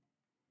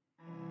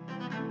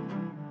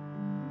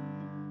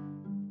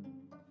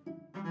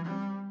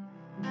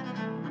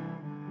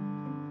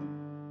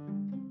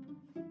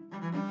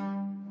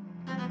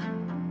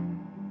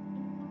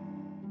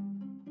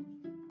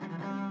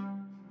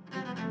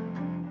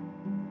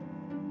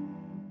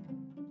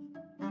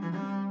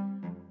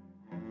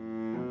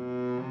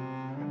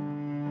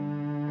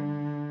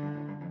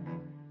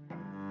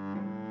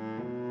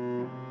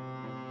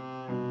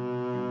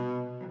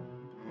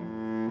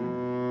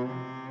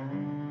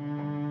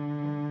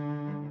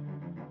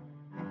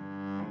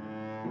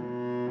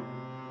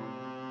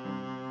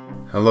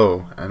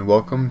Hello, and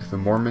welcome to the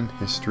Mormon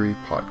History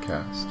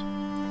Podcast.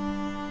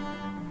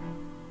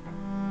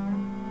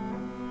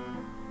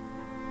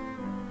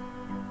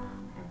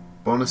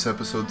 Bonus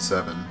Episode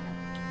 7,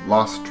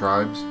 Lost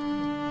Tribes,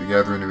 the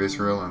Gathering of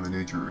Israel and the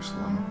New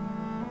Jerusalem.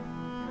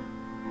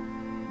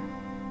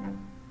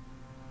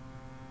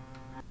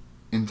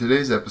 In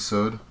today's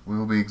episode, we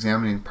will be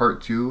examining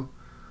Part 2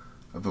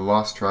 of the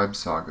Lost Tribes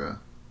Saga,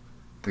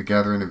 the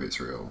Gathering of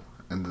Israel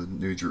and the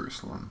New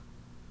Jerusalem.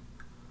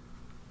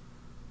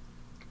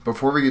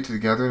 Before we get to the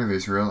Gathering of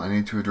Israel, I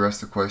need to address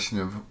the question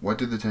of what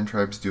did the 10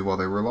 tribes do while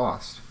they were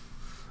lost?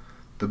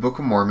 The Book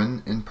of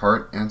Mormon, in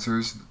part,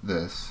 answers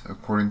this,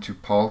 according to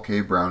Paul K.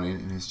 Browning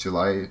in his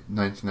July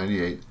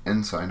 1998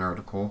 Ensign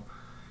article,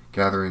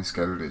 Gathering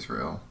Scattered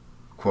Israel.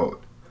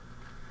 Quote,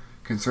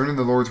 "Concerning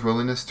the Lord's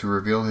willingness to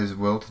reveal his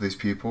will to these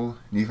people,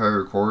 Nephi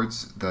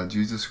records that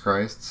Jesus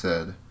Christ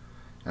said,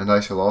 'And I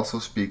shall also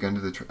speak unto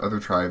the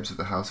other tribes of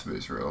the house of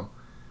Israel,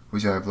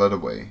 which I have led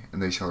away,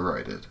 and they shall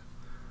write it.'"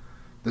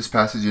 This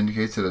passage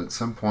indicates that at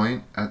some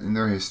point in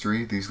their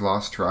history, these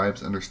lost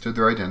tribes understood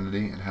their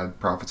identity and had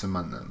prophets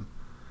among them.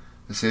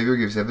 The Savior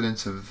gives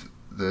evidence of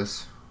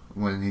this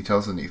when he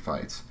tells the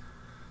Nephites,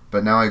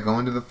 "But now I go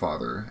unto the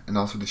Father, and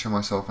also to show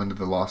myself unto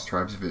the lost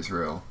tribes of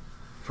Israel,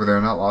 for they are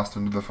not lost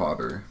unto the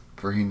Father,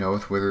 for he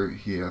knoweth whither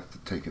he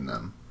hath taken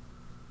them."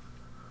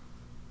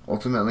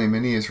 Ultimately,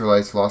 many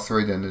Israelites lost their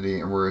identity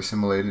and were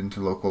assimilated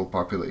into local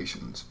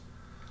populations.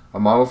 A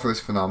model for this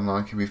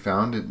phenomenon can be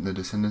found in the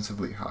descendants of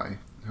Lehi,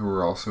 who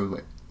were also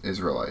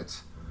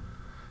Israelites.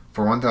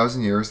 For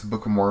 1,000 years, in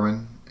Book of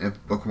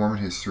Mormon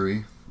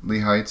history,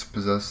 Lehites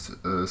possessed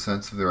a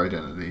sense of their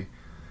identity.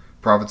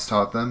 Prophets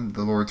taught them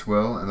the Lord's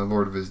will, and the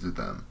Lord visited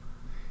them.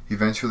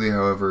 Eventually,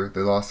 however,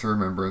 they lost their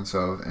remembrance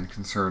of and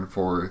concern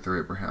for their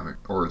Abrahamic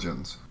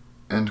origins.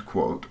 End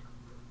quote.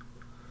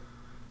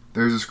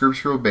 There is a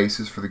scriptural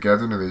basis for the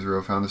gathering of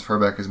Israel found as far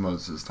back as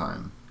Moses'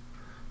 time.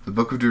 The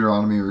Book of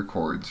Deuteronomy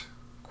records,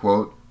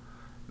 quote,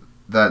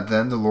 "That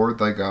then the Lord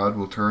thy God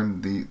will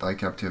turn thy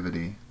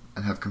captivity,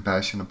 and have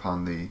compassion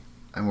upon thee,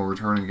 and will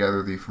return and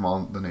gather thee from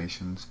all the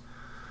nations,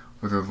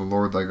 whither the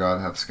Lord thy God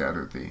hath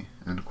scattered thee."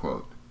 End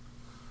quote.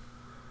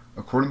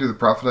 According to the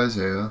prophet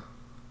Isaiah,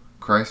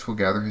 Christ will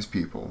gather his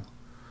people.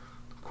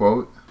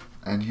 Quote,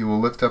 "And he will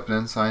lift up an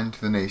ensign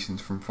to the nations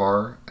from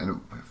far,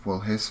 and will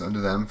hiss unto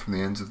them from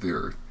the ends of the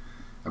earth.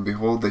 And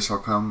behold, they shall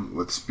come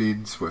with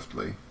speed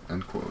swiftly."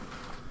 End quote.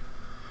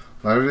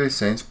 Latter-day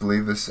Saints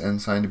believe this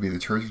ensign to be the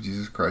Church of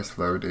Jesus Christ of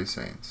Latter-day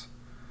Saints.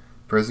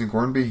 President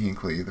Gordon B.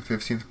 Hinckley, the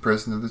 15th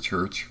President of the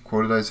Church,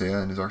 quoted Isaiah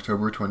in his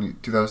October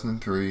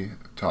 2003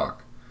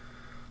 talk,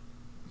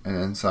 "An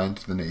ensign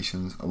to the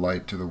nations, a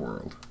light to the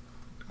world."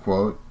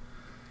 Quote,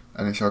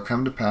 "And it shall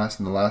come to pass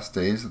in the last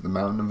days that the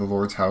mountain of the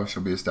Lord's house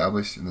shall be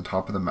established in the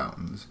top of the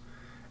mountains,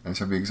 and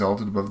shall be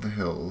exalted above the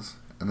hills,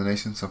 and the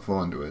nations shall flow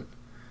unto it.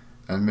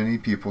 And many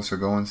people shall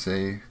go and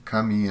say,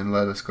 Come ye, and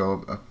let us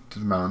go up to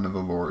the mountain of the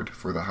Lord,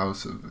 for the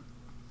house of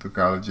the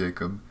God of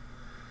Jacob.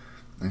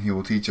 And he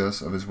will teach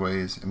us of his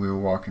ways, and we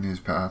will walk in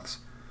his paths.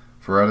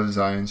 For out of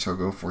Zion shall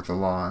go forth the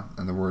law,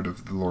 and the word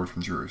of the Lord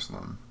from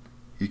Jerusalem."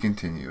 He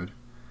continued,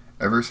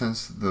 "Ever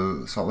since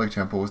the Salt Lake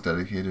Temple was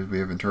dedicated, we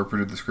have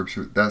interpreted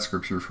that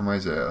scripture from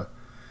Isaiah,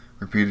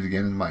 repeated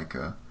again in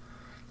Micah,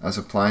 as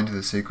applying to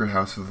the sacred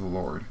house of the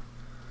Lord.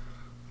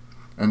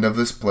 And of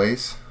this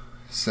place,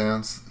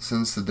 since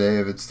the day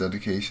of its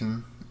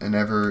dedication, an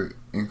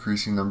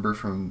ever-increasing number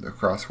from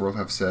across the world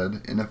have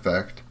said, in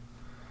effect,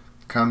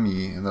 Come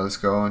ye, and let us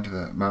go unto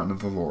the mountain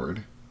of the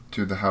Lord,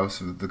 to the house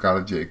of the God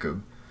of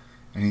Jacob,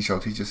 and he shall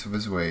teach us of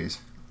his ways,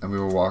 and we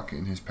will walk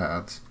in his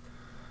paths.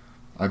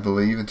 I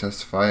believe and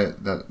testify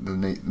that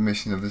the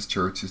mission of this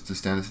church is to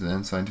stand as an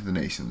ensign to the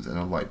nations and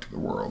a light to the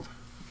world."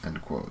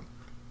 End quote.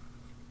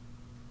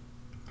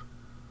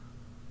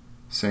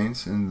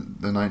 Saints in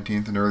the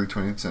 19th and early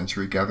 20th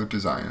century gathered to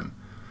Zion,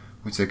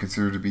 which they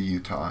considered to be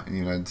Utah in the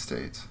United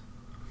States.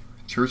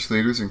 Church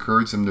leaders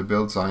encouraged them to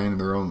build Zion in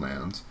their own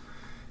lands,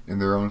 in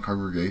their own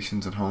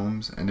congregations and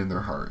homes, and in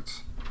their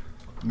hearts.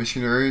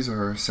 Missionaries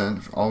are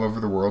sent all over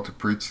the world to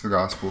preach the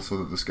gospel so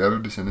that the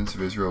scattered descendants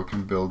of Israel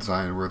can build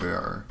Zion where they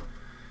are.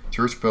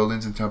 Church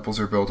buildings and temples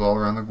are built all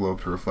around the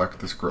globe to reflect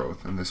this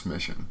growth and this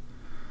mission.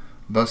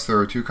 Thus, there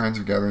are two kinds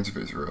of gatherings of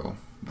Israel: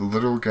 the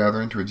literal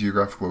gathering to a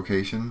geographic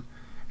location,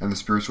 and the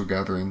spiritual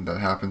gathering that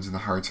happens in the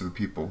hearts of the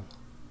people.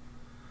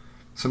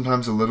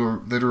 Sometimes a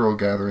literal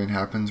gathering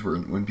happens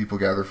when people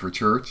gather for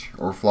church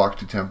or flock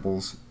to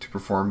temples to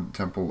perform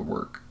temple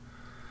work.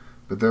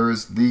 But there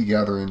is the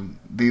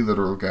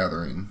literal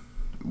gathering,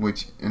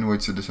 in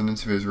which the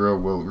descendants of Israel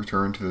will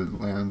return to the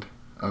land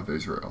of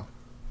Israel.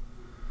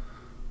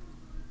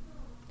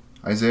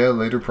 Isaiah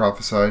later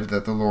prophesied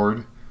that the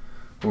Lord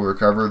will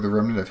recover the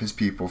remnant of his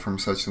people from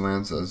such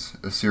lands as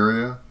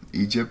Assyria,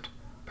 Egypt,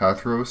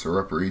 Pathros or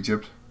Upper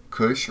Egypt,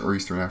 Cush or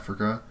Eastern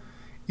Africa,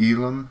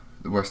 Elam,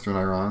 the Western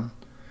Iran,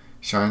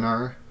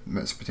 Shinar,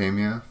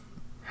 Mesopotamia,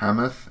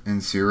 Hamath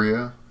in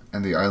Syria,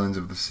 and the islands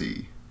of the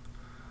sea.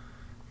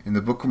 In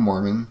the Book of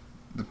Mormon,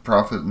 the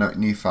prophet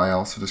Nephi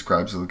also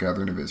describes the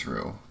gathering of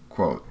Israel.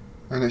 Quote,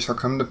 And it shall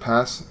come to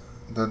pass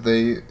that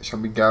they shall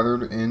be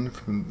gathered in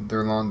from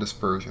their long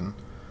dispersion,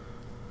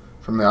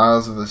 from the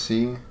isles of the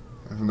sea,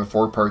 and from the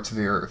four parts of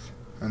the earth.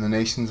 And the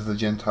nations of the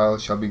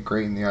Gentiles shall be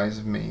great in the eyes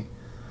of me,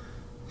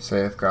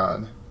 saith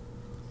God,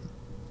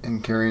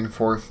 in carrying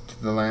forth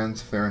to the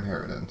lands of their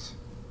inheritance.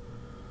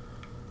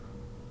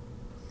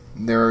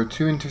 There are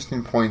two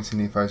interesting points in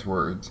Nephi's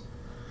words.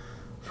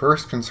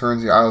 First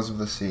concerns the isles of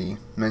the sea,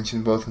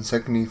 mentioned both in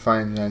 2 Nephi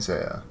and in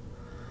Isaiah.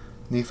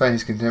 Nephi and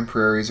his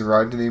contemporaries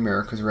arrived in the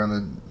Americas around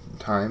the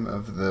time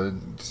of the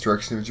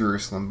destruction of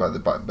Jerusalem by the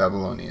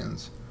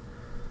Babylonians.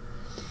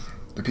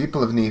 The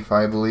people of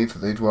Nephi believed that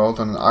they dwelled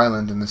on an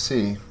island in the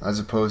sea, as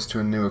opposed to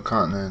a new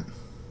continent.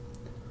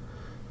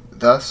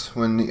 Thus,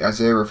 when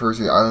Isaiah refers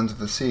to the islands of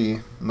the sea,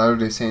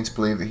 Latter-day Saints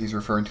believe that he's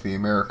referring to the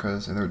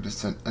Americas and the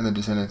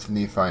descendants of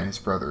Nephi and his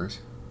brothers.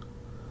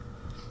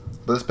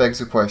 But this begs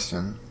the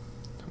question,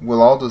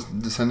 will all the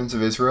descendants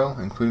of Israel,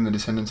 including the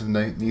descendants of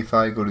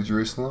Nephi, go to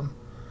Jerusalem?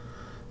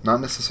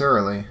 Not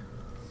necessarily.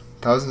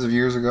 Thousands of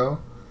years ago,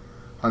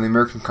 on the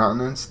American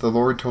continents, the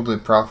Lord told a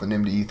prophet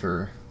named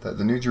Ether that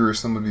the New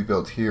Jerusalem would be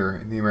built here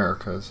in the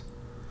Americas.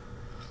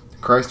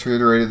 Christ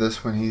reiterated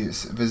this when he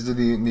visited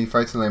the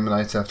Nephites and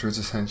Lamanites after his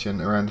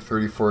ascension around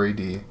 34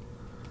 AD.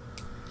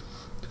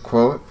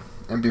 Quote,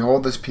 "And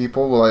behold, this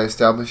people will I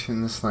establish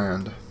in this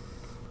land,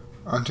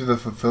 unto the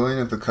fulfilling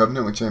of the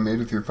covenant which I made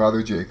with your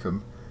father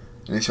Jacob,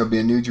 and it shall be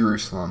a new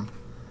Jerusalem.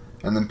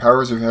 And the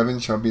powers of heaven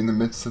shall be in the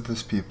midst of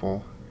this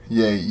people,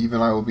 yea,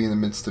 even I will be in the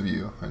midst of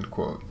you." End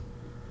quote.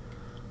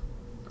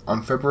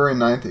 On February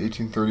 9th,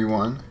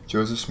 1831,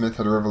 Joseph Smith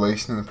had a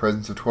revelation in the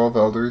presence of 12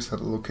 elders that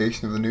the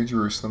location of the New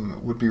Jerusalem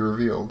would be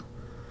revealed,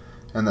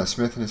 and that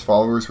Smith and his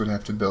followers would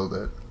have to build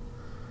it.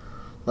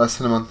 Less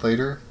than a month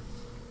later,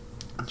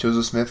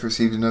 Joseph Smith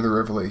received another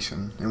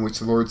revelation, in which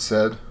the Lord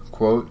said,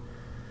 quote,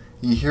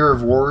 "Ye hear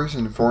of wars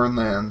in foreign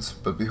lands,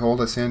 but behold,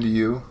 I say unto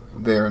you,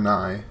 they are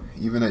nigh,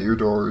 even at your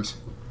doors.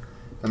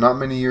 And not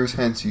many years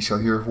hence ye shall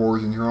hear of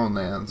wars in your own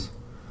lands."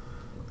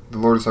 The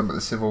Lord is talking about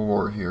the civil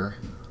war here.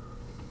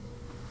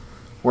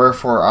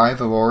 "Wherefore I,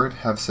 the Lord,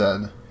 have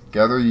said,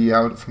 Gather ye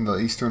out from the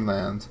eastern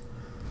lands,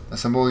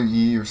 assemble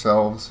ye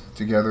yourselves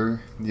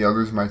together, the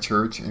elders of my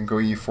church, and go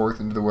ye forth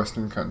into the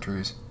western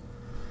countries.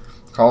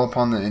 Call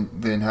upon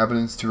the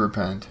inhabitants to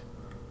repent,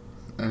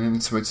 and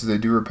insomuch as they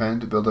do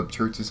repent, build up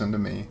churches unto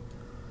me.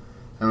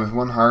 And with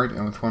one heart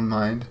and with one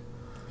mind,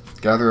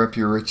 gather up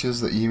your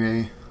riches, that ye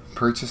may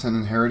purchase an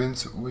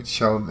inheritance which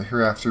shall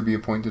hereafter be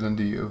appointed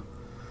unto you.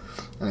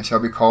 And it shall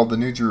be called the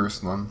New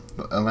Jerusalem,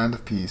 a land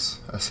of peace,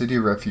 a city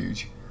of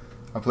refuge,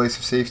 a place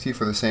of safety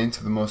for the saints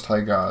of the Most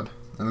High God.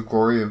 And the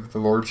glory of the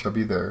Lord shall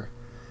be there,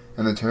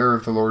 and the terror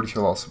of the Lord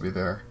shall also be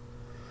there.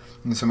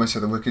 Insomuch that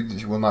the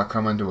wicked will not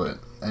come unto it,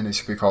 and it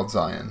shall be called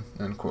Zion."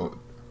 End quote.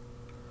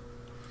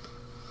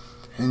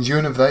 In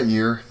June of that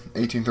year,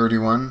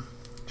 1831,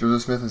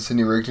 Joseph Smith and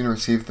Sidney Rigdon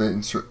received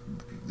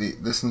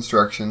this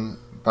instruction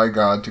by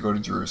God to go to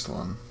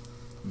Jerusalem.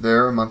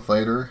 There, a month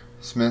later,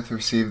 Smith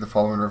received the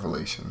following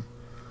revelation.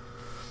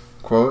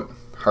 Quote,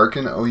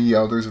 "Hearken, O ye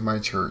elders of my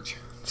church,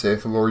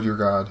 saith the Lord your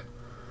God,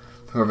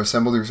 who have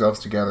assembled yourselves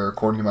together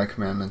according to my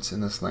commandments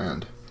in this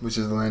land, which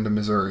is the land of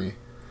Missouri,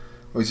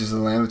 which is the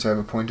land which I have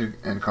appointed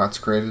and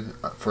consecrated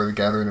for the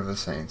gathering of the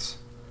saints.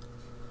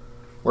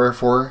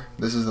 Wherefore,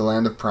 this is the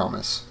land of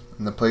promise,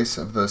 and the place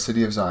of the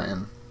city of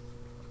Zion.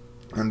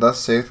 And thus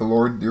saith the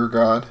Lord your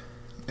God,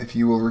 if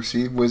you will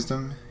receive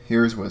wisdom,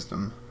 here is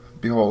wisdom.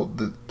 Behold,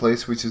 the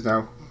place which is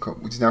now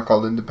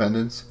called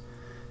Independence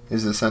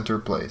is the center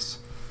place,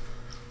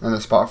 and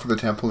the spot for the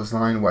temple is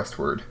lying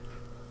westward,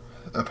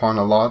 upon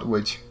a lot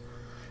which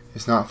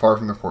is not far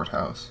from the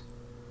courthouse.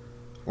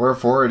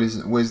 Wherefore it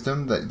is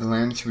wisdom that the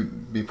land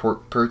should be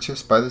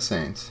purchased by the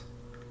saints,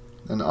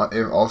 and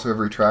also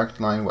every tract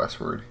lying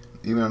westward,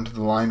 even unto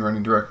the line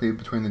running directly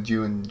between the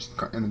Jew and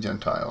the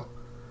Gentile,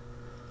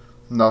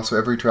 and also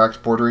every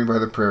tract bordering by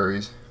the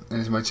prairies,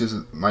 inasmuch as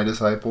my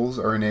disciples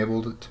are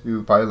enabled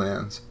to buy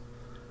lands.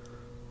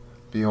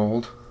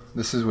 Behold,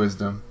 this is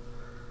wisdom,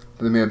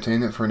 that they may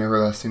obtain it for an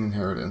everlasting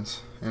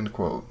inheritance." End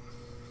quote.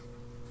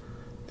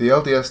 The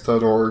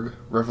LDS.org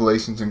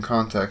Revelations in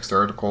Context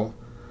article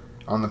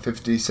on the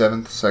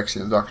 57th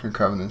section of Doctrine and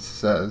Covenants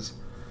says,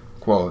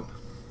 quote,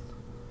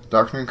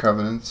 "Doctrine and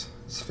Covenants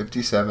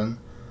 57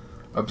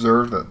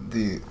 observed that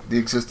the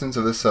existence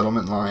of this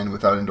settlement line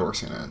without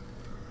endorsing it.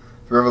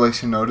 The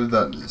revelation noted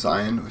that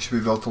Zion should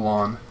be built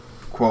along,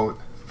 quote,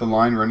 the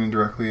line running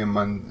directly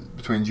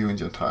between Jew and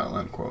Gentile,"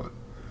 end quote,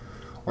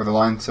 or the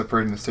line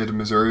separating the state of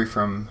Missouri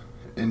from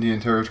Indian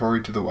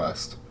Territory to the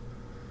west.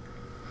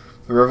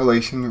 The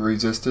revelation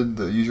resisted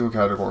the usual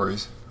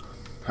categories.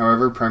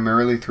 However,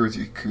 primarily through its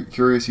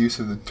curious use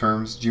of the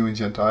terms Jew and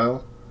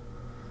Gentile,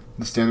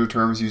 the standard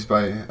terms used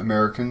by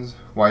Americans,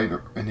 white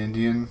and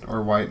Indian,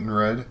 or white and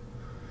red,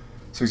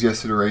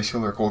 suggested a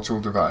racial or cultural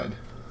divide.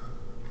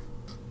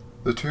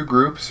 The two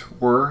groups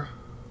were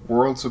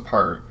worlds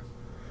apart,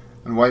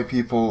 and white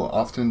people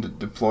often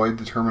deployed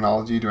the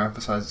terminology to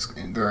emphasize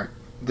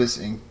this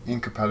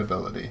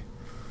incompatibility.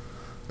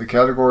 The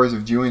categories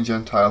of Jew and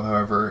Gentile,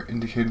 however,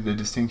 indicated a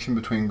distinction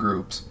between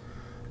groups,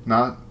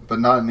 but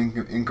not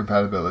an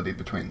incompatibility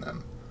between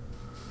them.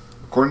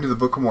 According to the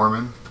Book of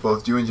Mormon,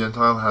 both Jew and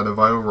Gentile had a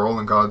vital role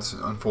in God's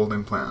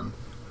unfolding plan.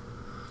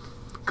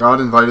 God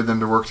invited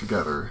them to work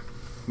together.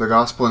 The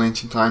gospel in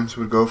ancient times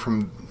would go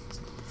from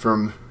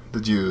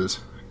the Jews,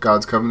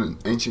 God's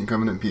ancient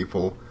covenant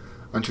people,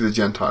 unto the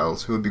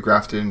Gentiles, who would be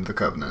grafted into the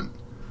covenant.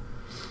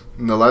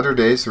 In the latter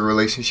days, the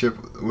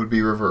relationship would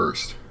be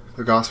reversed.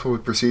 The gospel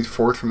would proceed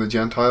forth from the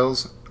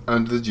Gentiles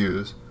unto the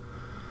Jews,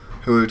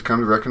 who would come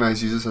to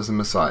recognize Jesus as the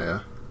Messiah.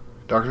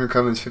 Doctrine and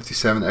Covenants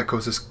 57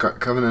 echoes this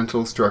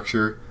covenantal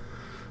structure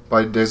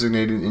by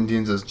designating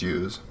Indians as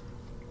Jews,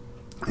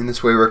 in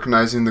this way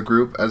recognizing the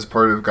group as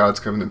part of God's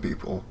covenant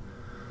people.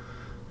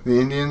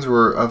 The Indians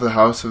were of the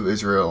house of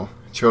Israel,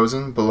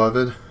 chosen,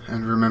 beloved,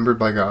 and remembered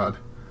by God.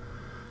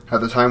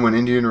 At the time when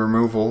Indian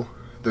removal,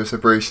 the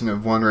separation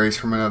of one race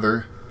from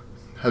another,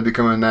 had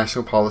become a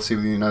national policy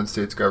of the United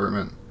States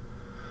government,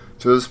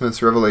 Joseph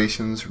Smith's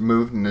revelations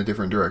moved in a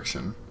different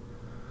direction.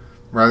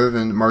 Rather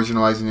than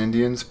marginalizing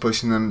Indians,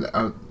 pushing them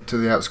out to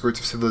the outskirts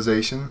of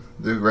civilization,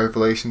 the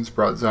revelations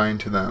brought Zion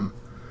to them,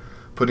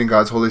 putting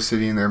God's holy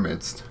city in their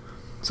midst.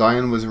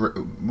 Zion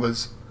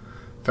was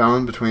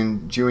found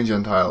between Jew and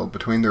Gentile,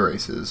 between the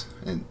races.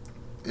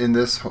 In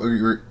this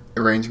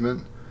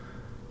arrangement,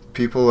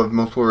 people of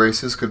multiple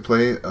races could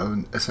play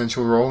an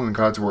essential role in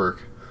God's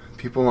work.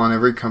 People on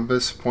every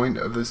compass point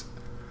of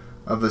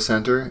the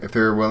center, if they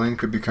were willing,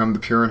 could become the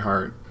pure in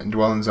heart and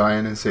dwell in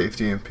Zion in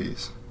safety and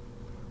peace.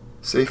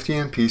 Safety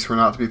and peace were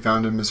not to be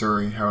found in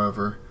Missouri,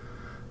 however.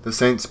 The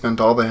saints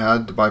spent all they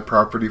had to buy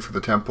property for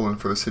the temple and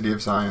for the city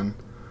of Zion.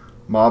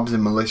 Mobs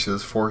and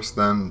militias forced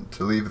them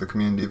to leave the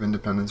community of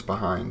Independence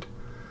behind.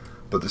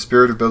 But the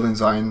spirit of building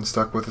Zion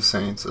stuck with the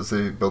saints as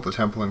they built the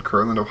temple in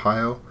Kirtland,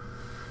 Ohio,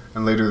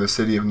 and later the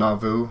city of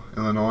Nauvoo,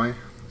 Illinois,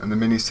 and the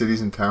many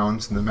cities and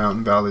towns in the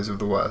mountain valleys of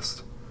the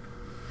West.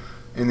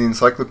 In the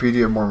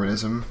Encyclopedia of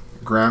Mormonism,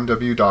 Graham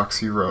W.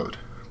 Doxey wrote,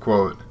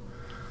 quote,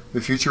 "The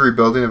future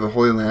rebuilding of the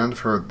Holy Land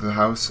for the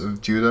house of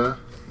Judah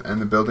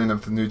and the building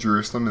of the New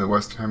Jerusalem in the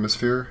Western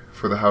Hemisphere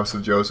for the house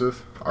of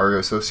Joseph are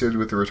associated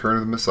with the return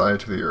of the Messiah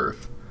to the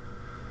earth.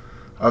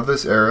 Of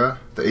this era,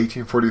 the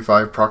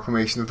 1845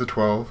 Proclamation of the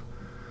 12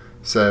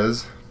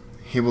 says,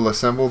 'He will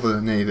assemble the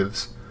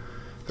natives,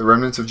 the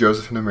remnants of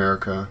Joseph in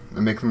America,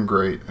 and make them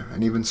great,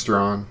 and even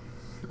strong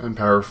and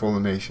powerful a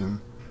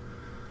nation.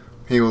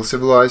 He will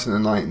civilize and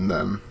enlighten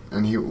them,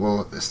 and he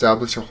will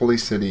establish a holy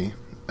city,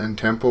 and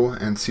temple,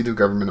 and seat of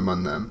government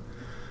among them,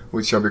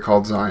 which shall be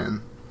called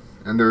Zion.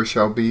 And there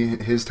shall be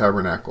his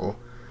tabernacle,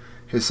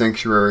 his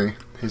sanctuary,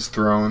 his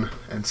throne,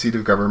 and seat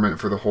of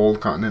government for the whole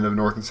continent of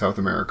North and South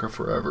America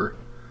forever.'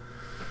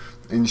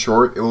 In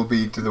short, it will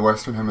be to the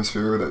Western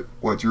Hemisphere that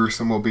what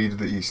Jerusalem will be to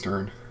the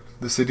Eastern.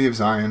 The city of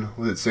Zion,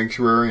 with its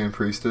sanctuary and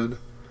priesthood,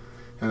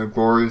 and the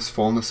glorious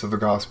fullness of the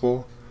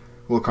gospel,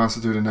 will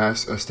constitute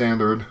a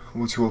standard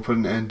which will put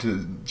an end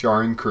to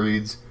jarring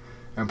creeds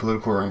and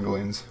political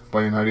wranglings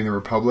by uniting the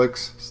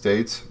republics,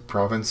 states,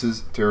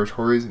 provinces,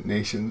 territories,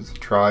 nations,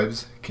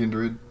 tribes,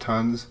 kindred,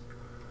 tongues,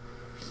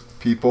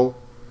 people,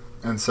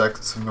 and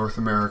sects of North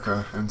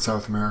America and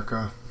South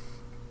America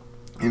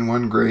in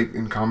one great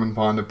and common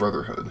bond of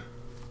brotherhood.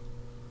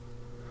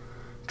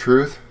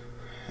 Truth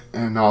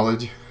and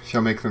knowledge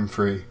shall make them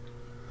free,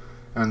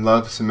 and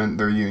love cement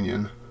their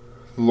union.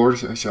 The Lord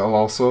shall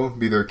also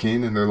be their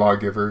king and their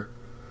lawgiver,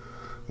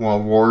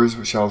 while wars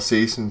shall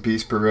cease and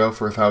peace prevail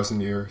for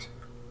 1,000 years.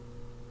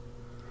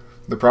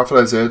 The prophet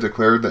Isaiah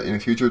declared that in a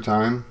future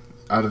time,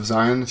 out of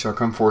Zion shall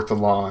come forth the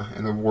law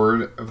and the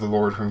word of the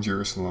Lord from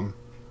Jerusalem."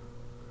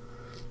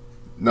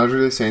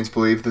 Latter-day Saints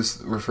believe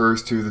this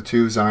refers to the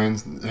two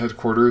Zion's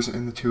headquarters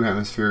in the two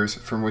hemispheres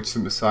from which the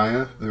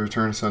Messiah, the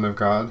returned Son of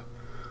God,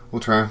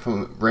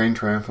 will reign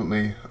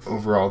triumphantly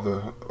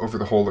over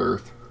the whole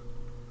earth.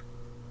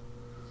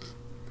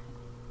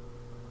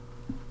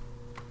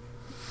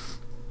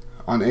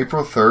 On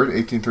April 3rd,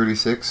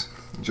 1836,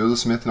 Joseph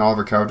Smith and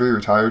Oliver Cowdery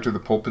retired to the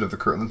pulpit of the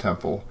Kirtland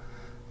Temple,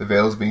 the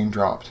veils being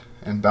dropped,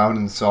 and bowed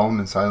in solemn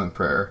and silent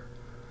prayer.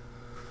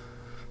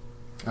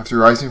 After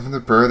rising from the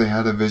prayer, they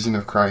had a vision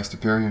of Christ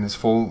appearing in his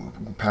full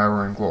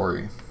power and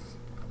glory.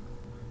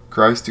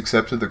 Christ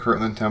accepted the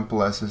Kirtland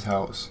Temple as his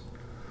house.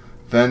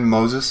 Then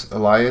Moses,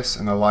 Elias,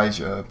 and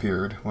Elijah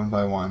appeared, one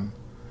by one.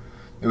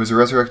 It was the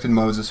resurrected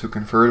Moses who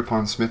conferred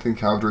upon Smith and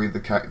Cowdery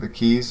the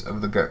keys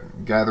of the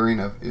gathering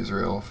of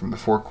Israel from the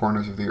four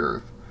corners of the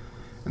earth,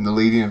 and the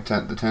leading of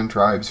the 10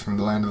 tribes from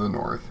the land of the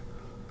north.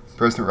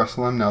 President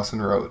Russell M.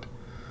 Nelson wrote,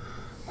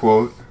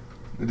 quote,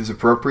 "It is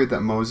appropriate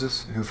that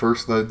Moses, who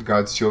first led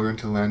God's children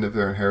to the land of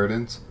their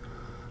inheritance,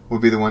 will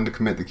be the one to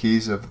commit the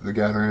keys of the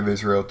gathering of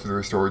Israel to the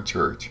restored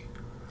church.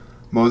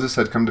 Moses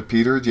had come to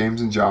Peter,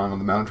 James, and John on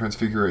the Mount of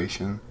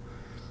Transfiguration,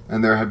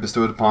 and there had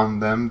bestowed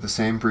upon them the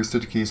same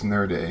priesthood keys in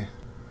their day.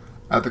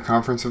 At the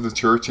conference of the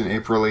church in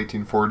April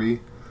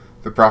 1840,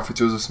 the prophet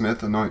Joseph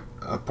Smith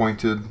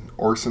appointed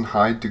Orson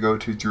Hyde to go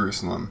to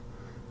Jerusalem,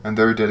 and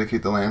there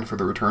dedicate the land for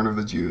the return of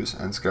the Jews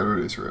and scattered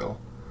Israel.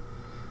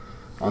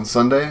 On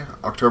Sunday,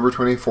 October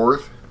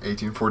 24th,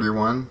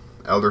 1841,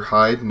 Elder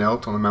Hyde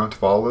knelt on the Mount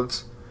of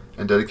Olives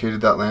and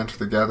dedicated that land for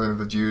the gathering of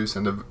the Jews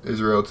and of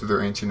Israel to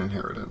their ancient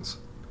inheritance.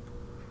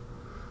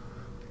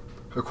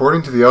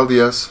 According to the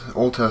LDS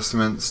Old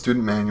Testament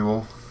Student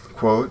Manual,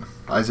 quote,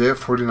 Isaiah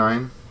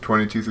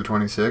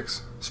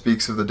 49:22-26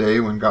 speaks of the day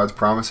when God's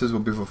promises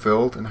will be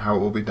fulfilled and how it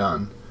will be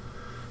done.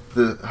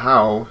 The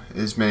how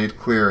is made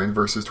clear in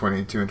verses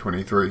 22 and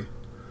 23.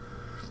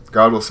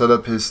 God will set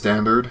up his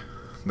standard,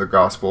 the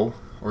gospel,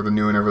 or the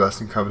new and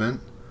everlasting covenant,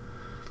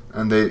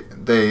 and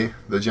they,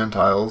 the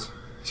Gentiles,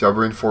 shall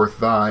bring forth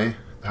the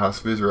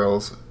house of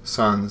Israel's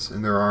sons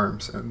in their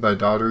arms, and thy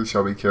daughters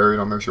shall be carried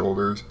on their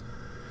shoulders,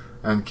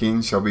 and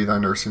kings shall be thy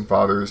nursing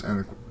fathers,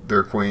 and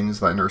their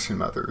queens thy nursing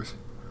mothers.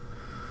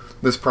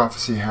 This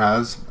prophecy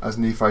has, as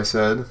Nephi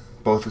said,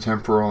 both a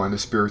temporal and a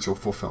spiritual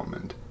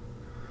fulfillment.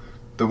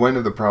 The when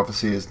of the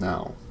prophecy is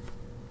now.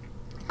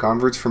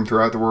 Converts from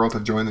throughout the world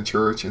have joined the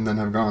church and then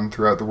have gone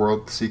throughout the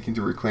world seeking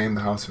to reclaim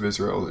the house of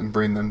Israel and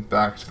bring them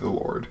back to the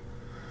Lord.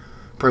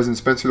 President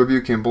Spencer W.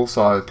 Kimball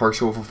saw a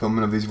partial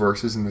fulfillment of these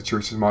verses in the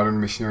church's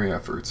modern missionary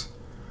efforts,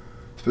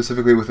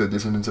 specifically with the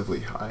descendants of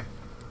Lehi.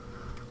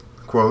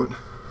 Quote,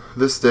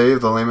 This day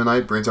of the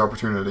Lamanite brings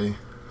opportunity.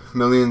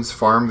 Millions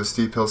farm the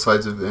steep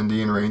hillsides of the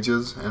Indian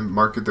ranges and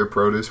market their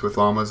produce with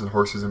llamas and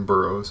horses and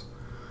burros.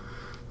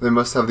 They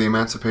must have the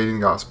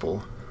emancipating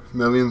gospel.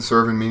 Millions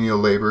serve in menial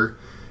labor,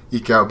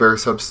 eke out bare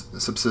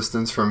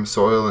subsistence from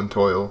soil and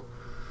toil.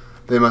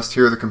 They must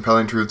hear the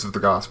compelling truths of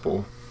the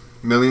gospel.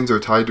 Millions are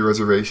tied to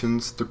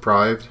reservations,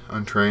 deprived,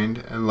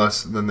 untrained, and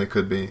less than they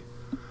could be.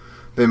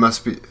 They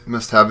must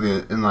have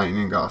the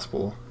enlightening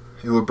gospel.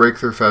 It will break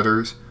their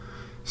fetters,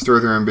 stir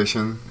their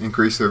ambition,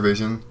 increase their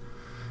vision,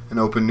 and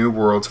open new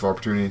worlds of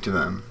opportunity to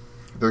them.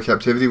 Their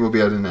captivity will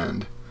be at an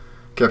end.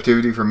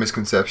 Captivity from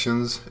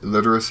misconceptions,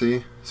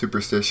 illiteracy,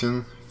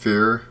 superstition,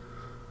 fear.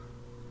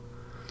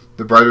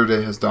 The brighter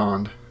day has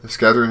dawned. The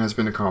scattering has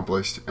been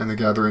accomplished, and the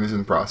gathering is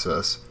in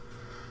process.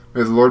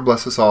 May the Lord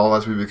bless us all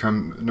as we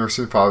become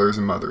nursing fathers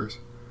and mothers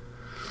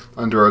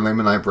under our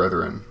Lamanite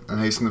brethren, and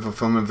hasten the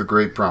fulfillment of the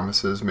great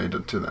promises made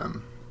to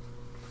them.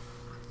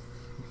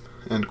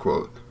 End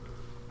quote.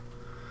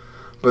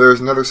 But there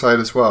is another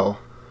side as well.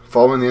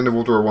 Following the end of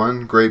World War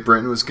I, Great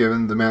Britain was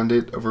given the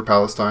mandate over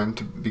Palestine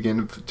to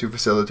begin to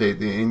facilitate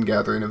the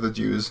ingathering of the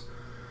Jews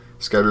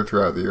scattered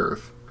throughout the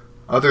earth.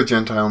 Other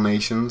Gentile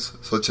nations,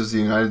 such as the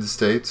United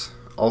States,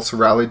 also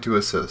rallied to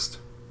assist.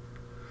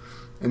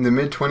 In the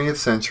mid-20th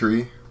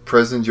century,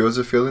 President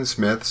Joseph Fielding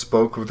Smith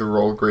spoke of the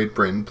role Great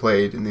Britain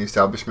played in the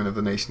establishment of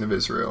the nation of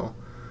Israel.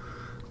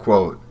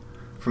 Quote,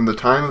 From the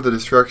time of the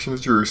destruction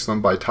of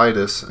Jerusalem by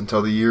Titus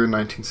until the year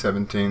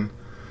 1917,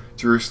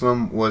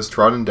 Jerusalem was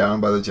trodden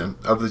down by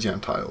the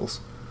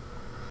Gentiles.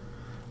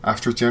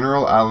 After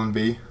General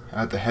Allenby,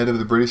 at the head of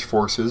the British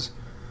forces,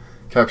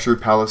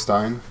 captured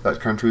Palestine, that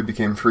country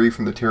became free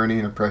from the tyranny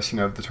and oppression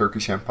of the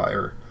Turkish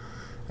Empire,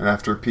 and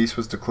after peace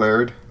was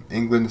declared,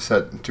 England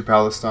sent to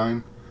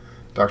Palestine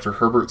Dr.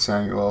 Herbert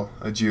Samuel,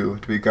 a Jew,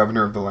 to be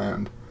governor of the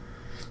land,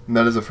 and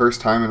that is the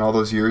first time in all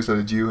those years that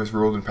a Jew has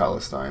ruled in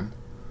Palestine.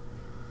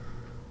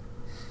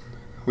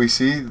 We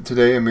see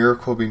today a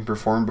miracle being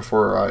performed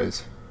before our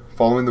eyes.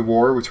 Following the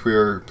war, which we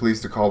are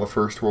pleased to call the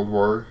First World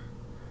War,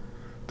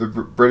 the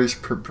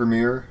British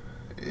Premier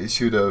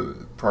issued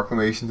a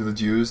proclamation to the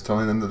Jews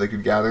telling them that they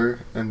could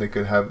gather and they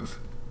could have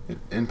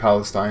in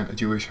Palestine a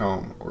Jewish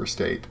home or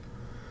state.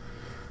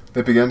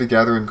 They began to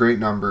gather in great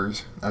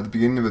numbers. At the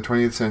beginning of the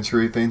 20th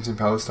century, things in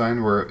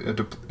Palestine were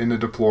in a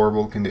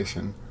deplorable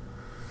condition.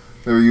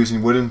 They were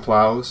using wooden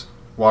plows,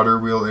 water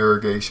wheel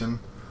irrigation.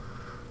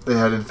 They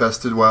had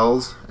infested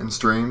wells and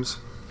streams.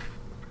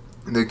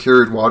 They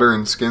carried water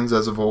in skins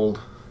as of old.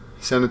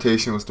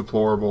 Sanitation was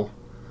deplorable.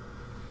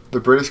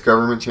 The British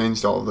government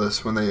changed all of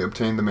this when they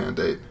obtained the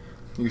mandate.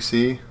 You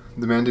see,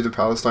 the mandate of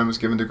Palestine was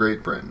given to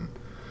Great Britain.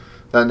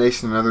 That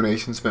nation and other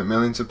nations spent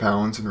millions of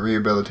pounds in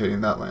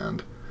rehabilitating that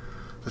land.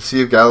 The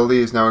Sea of Galilee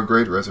is now a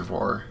great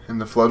reservoir,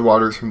 and the flood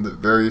waters from the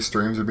various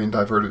streams are being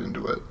diverted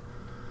into it.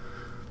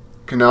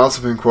 Canals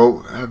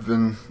have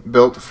been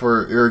built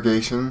for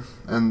irrigation,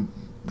 and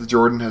the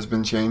Jordan has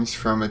been changed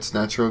from its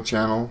natural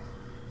channel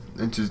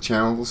into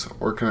channels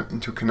or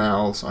into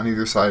canals on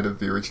either side of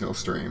the original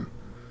stream.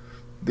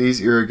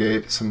 These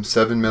irrigate some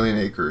 7 million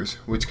acres,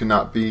 which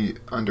cannot be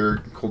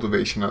under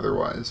cultivation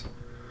otherwise.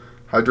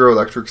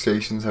 Hydroelectric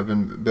stations have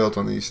been built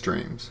on these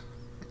streams.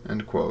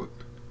 End quote.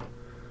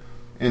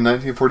 In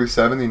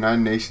 1947, the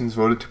United Nations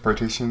voted to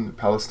partition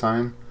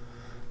Palestine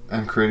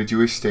and create a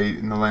Jewish state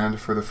in the land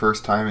for the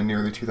first time in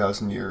nearly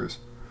 2,000 years.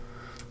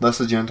 Thus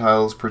the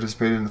Gentiles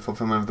participated in the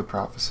fulfillment of the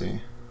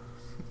prophecy,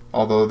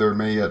 although there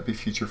may yet be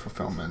future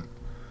fulfillment.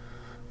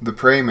 The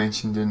prey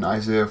mentioned in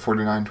Isaiah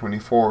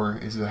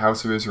 49:24 is the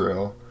house of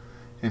Israel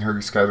in her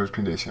scattered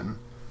condition.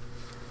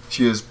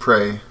 She is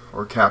prey,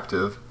 or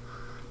captive,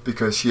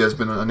 because she has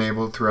been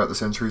unable throughout the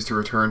centuries to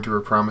return to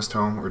her promised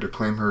home or to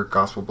claim her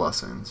gospel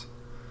blessings.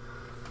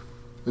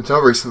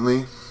 Until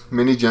recently,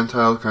 many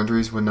Gentile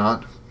countries would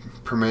not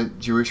permit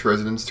Jewish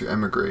residents to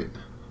emigrate,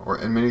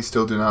 and many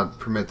still do not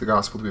permit the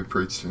gospel to be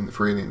preached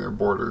freely in their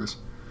borders.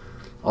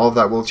 All of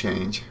that will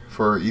change,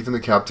 for even the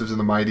captives of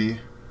the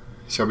mighty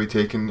shall be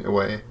taken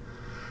away,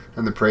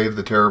 and the prey of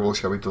the terrible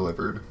shall be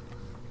delivered.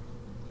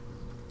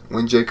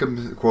 When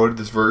Jacob quoted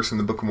this verse in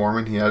the Book of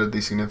Mormon, he added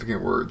these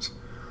significant words,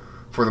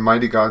 "For the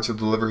mighty God shall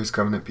deliver his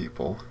covenant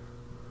people.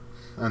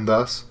 And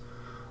thus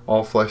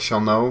all flesh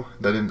shall know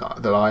that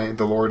I,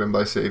 the Lord, am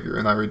thy Savior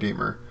and thy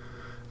Redeemer,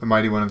 the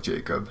mighty one of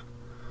Jacob."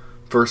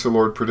 First the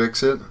Lord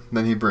predicts it,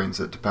 then he brings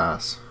it to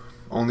pass.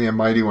 Only a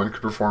mighty one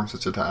could perform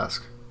such a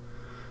task.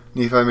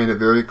 Nephi made it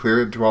very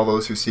clear to all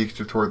those who seek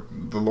to thwart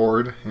the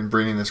Lord in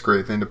bringing this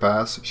great thing to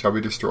pass shall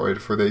be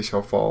destroyed, for they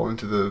shall fall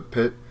into the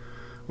pit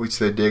which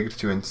they digged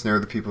to ensnare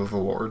the people of the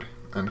Lord.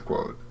 End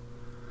quote.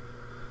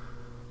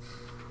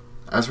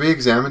 As we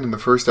examined in the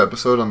first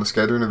episode on the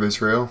scattering of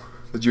Israel,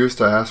 the Jewish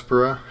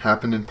diaspora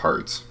happened in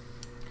parts.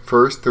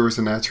 First, there was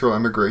the natural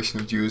emigration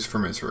of Jews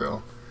from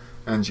Israel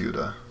and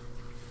Judah.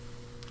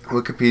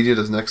 Wikipedia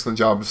does an excellent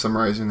job of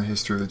summarizing the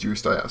history of the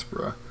Jewish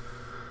diaspora.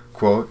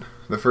 Quote,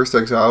 "The first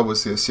exile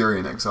was the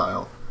Assyrian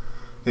exile,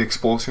 the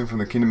expulsion from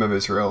the kingdom of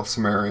Israel,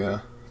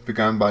 Samaria,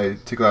 begun by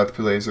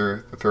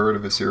Tiglath-Pileser III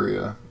of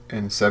Assyria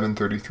in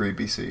 733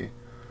 BC.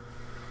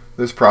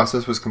 This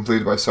process was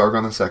completed by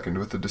Sargon II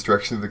with the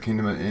destruction of the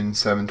kingdom in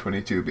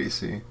 722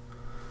 BC.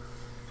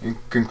 In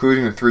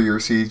concluding a 3-year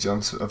siege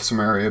of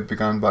Samaria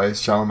begun by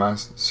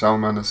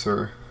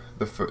Shalmaneser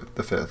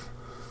V.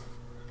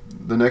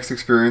 The next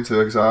experience of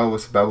exile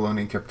was the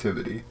Babylonian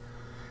captivity,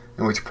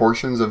 in which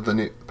portions of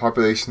the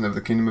population of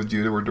the kingdom of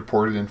Judah were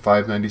deported in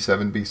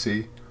 597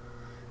 BC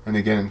and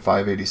again in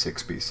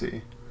 586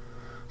 BC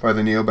by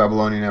the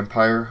Neo-Babylonian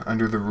Empire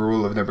under the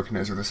rule of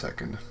Nebuchadnezzar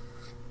II.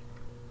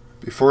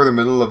 Before the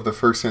middle of the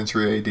 1st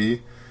century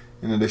AD,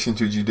 in addition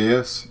to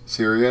Judea,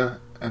 Syria,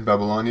 and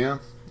Babylonia,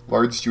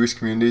 large Jewish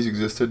communities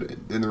existed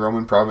in the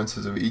Roman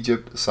provinces of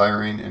Egypt,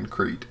 Cyrene, and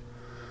Crete,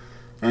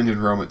 and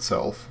in Rome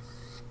itself.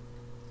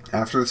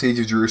 After the siege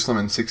of Jerusalem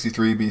in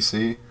 63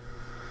 BC,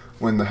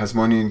 when the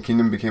Hasmonean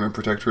kingdom became a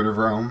protectorate of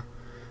Rome,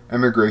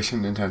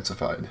 emigration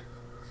intensified.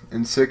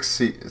 In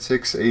 6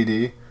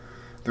 AD,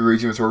 the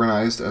region was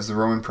organized as the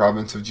Roman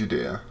province of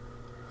Judea,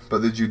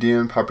 but the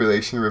Judean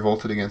population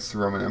revolted against the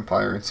Roman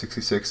Empire in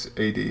 66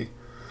 AD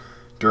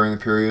during the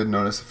period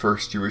known as the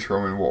First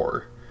Jewish-Roman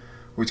War,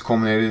 which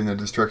culminated in the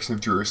destruction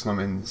of Jerusalem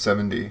in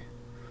 70.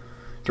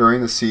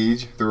 During the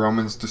siege, the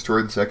Romans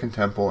destroyed the Second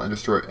Temple and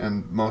destroyed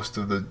most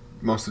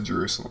of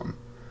Jerusalem.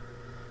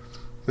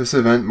 This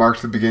event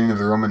marked the beginning of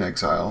the Roman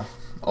exile,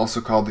 also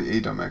called the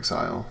Edom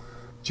exile.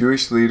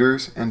 Jewish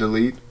leaders and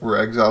elite were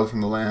exiled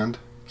from the land,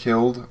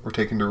 killed, or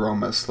taken to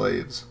Rome as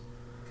slaves.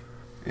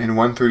 In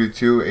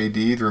 132 AD,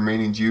 the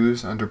remaining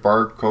Jews under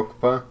Bar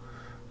Kokhba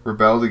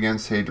rebelled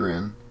against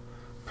Hadrian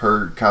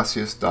per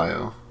Cassius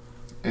Dio,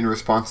 in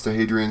response to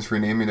Hadrian's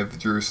renaming of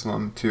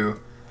Jerusalem to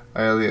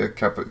Aelia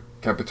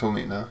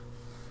Capitolina.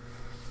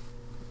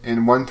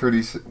 In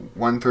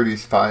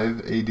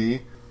 135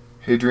 AD,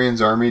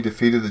 Hadrian's army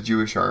defeated the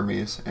Jewish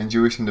armies, and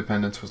Jewish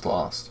independence was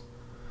lost.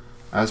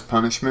 As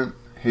punishment,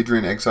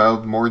 Hadrian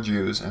exiled more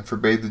Jews and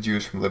forbade the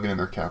Jews from living in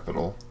their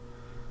capital.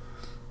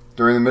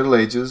 During the Middle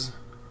Ages,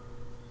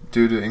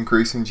 due to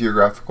increasing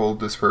geographical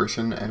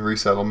dispersion and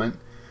resettlement,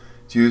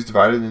 Jews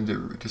divided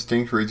into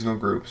distinct regional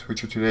groups,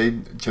 which are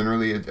today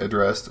generally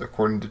addressed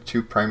according to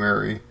 2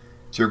 primary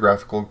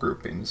geographical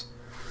groupings: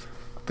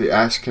 the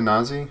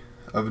Ashkenazi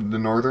of the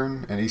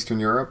northern and eastern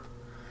Europe,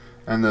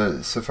 and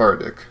the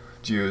Sephardic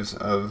Jews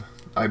of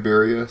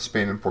Iberia,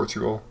 Spain and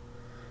Portugal,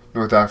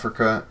 North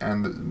Africa,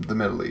 and the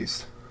Middle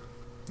East.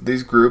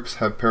 These groups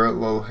have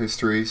parallel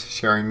histories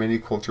sharing many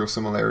cultural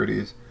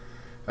similarities,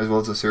 as well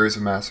as a series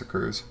of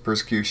massacres,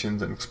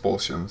 persecutions, and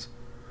expulsions,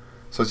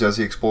 such as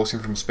the expulsion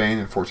from Spain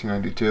in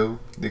 1492,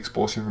 the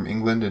expulsion from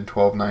England in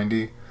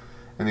 1290,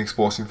 and the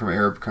expulsion from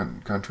Arab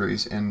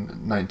countries in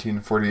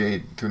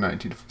 1948 through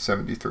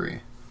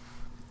 1973.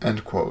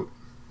 End quote.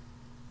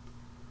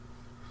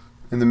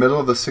 In the middle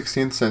of the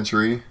 16th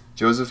century,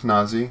 Joseph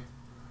Nazi,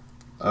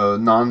 a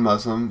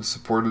non-Muslim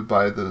supported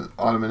by the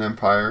Ottoman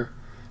Empire,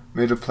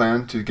 made a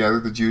plan to gather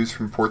the Jews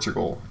from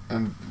Portugal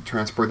and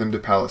transport them to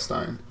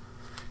Palestine.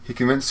 He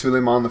convinced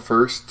Suleiman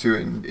I to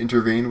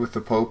intervene with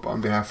the Pope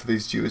on behalf of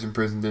these Jews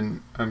imprisoned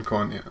in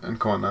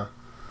Ancona.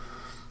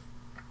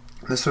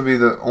 This would be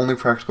the only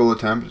practical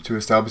attempt to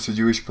establish a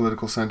Jewish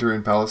political center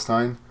in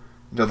Palestine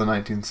until the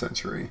 19th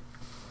century.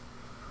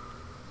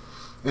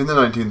 In the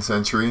 19th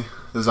century,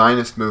 the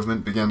Zionist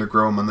movement began to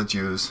grow among the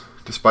Jews,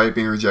 despite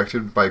being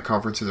rejected by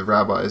conferences of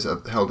rabbis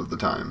held at the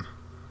time.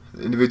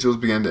 The individuals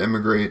began to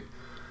immigrate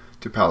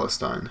to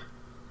Palestine.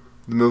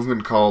 The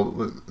movement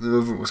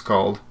was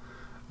called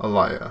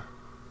Aliyah.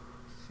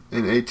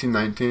 In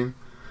 1819,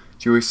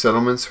 Jewish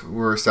settlements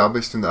were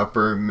established in the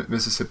upper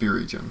Mississippi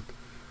region.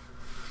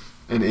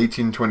 In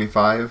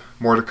 1825,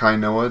 Mordecai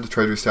Noah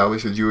tried to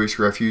establish a Jewish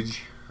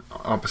refuge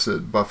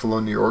opposite Buffalo,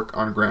 New York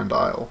on Grand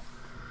Isle.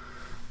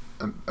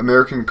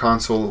 American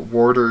consul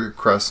Warder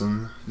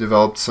Cresson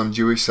developed some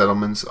Jewish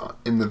settlements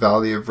in the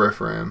Valley of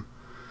Rephaim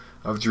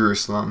of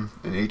Jerusalem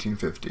in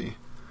 1850.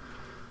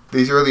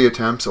 These early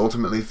attempts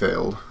ultimately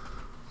failed.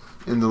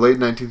 In the late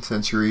 19th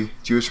century,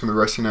 Jews from the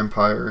Russian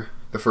Empire,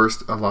 the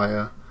First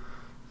Aliyah,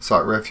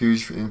 sought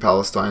refuge in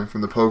Palestine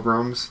from the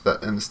pogroms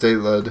and the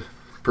state-led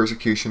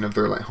persecution of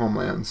their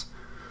homelands,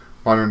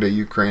 modern-day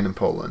Ukraine and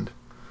Poland.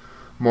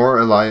 More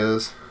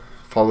Aliyahs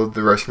followed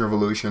the Russian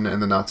Revolution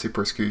and the Nazi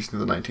persecution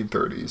of the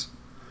 1930s.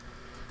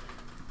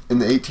 In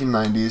the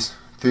 1890s,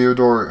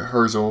 Theodor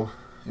Herzl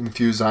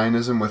infused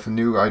Zionism with a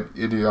new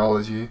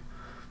ideology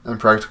and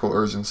practical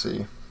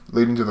urgency,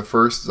 leading to the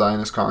first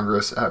Zionist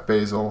Congress at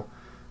Basel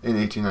in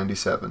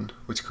 1897,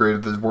 which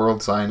created the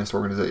World Zionist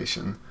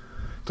Organization,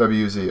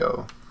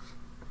 WZO.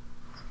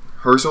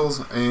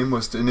 Herzl's aim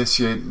was to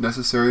initiate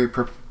necessary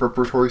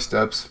preparatory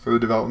steps for the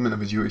development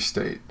of a Jewish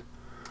state.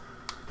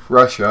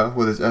 Russia,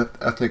 with its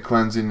ethnic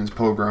cleansing and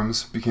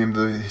pogroms, became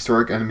the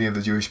historic enemy of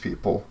the Jewish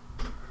people.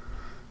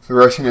 The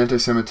Russian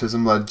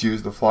anti-Semitism led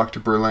Jews to flock to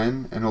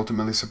Berlin and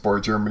ultimately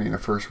support Germany in the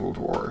First World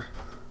War.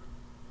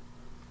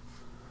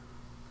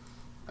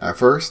 At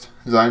first,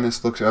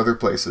 Zionists looked to other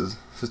places,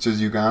 such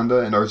as Uganda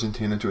and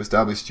Argentina, to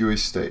establish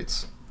Jewish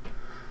states.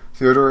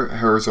 Theodor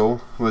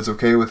Herzl was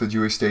okay with a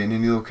Jewish state in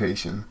any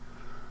location,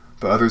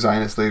 but other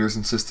Zionist leaders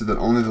insisted that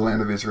only the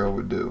land of Israel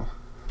would do.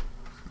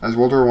 As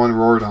World War I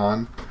roared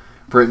on,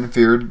 Britain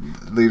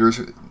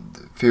leaders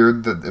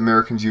feared that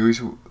American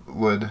Jews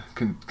would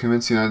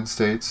convince the United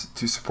States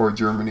to support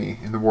Germany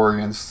in the war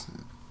against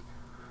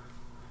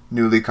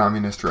newly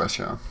communist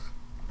Russia.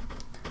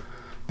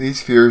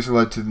 These fears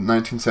led to the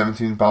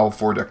 1917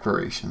 Balfour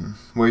Declaration,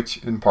 which,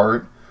 in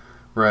part,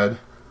 read,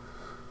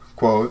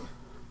 quote,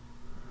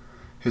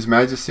 "His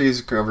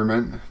Majesty's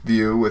government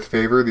view with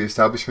favor the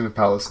establishment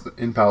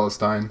in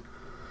Palestine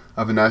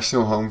of a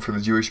national home for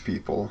the Jewish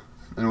people,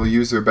 and will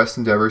use their best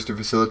endeavors to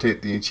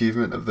facilitate the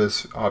achievement of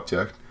this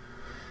object,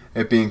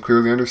 it being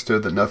clearly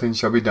understood that nothing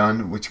shall be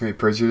done which may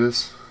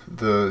prejudice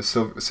the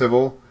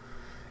civil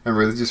and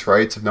religious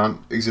rights of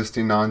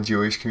existing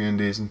non-Jewish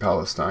communities in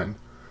Palestine,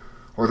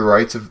 or the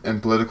rights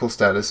and political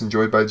status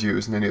enjoyed by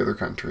Jews in any other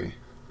country."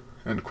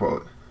 End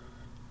quote.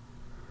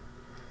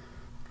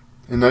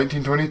 In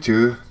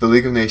 1922, the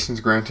League of Nations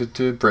granted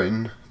to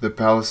Britain the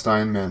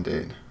Palestine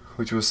Mandate,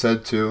 which was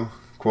said to,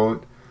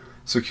 quote,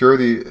 "secure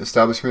the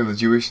establishment of the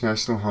Jewish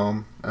national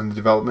home and the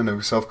development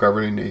of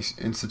self-governing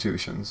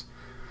institutions,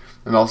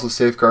 and also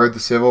safeguard the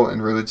civil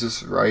and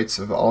religious rights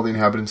of all the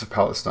inhabitants of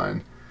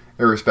Palestine,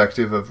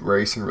 irrespective of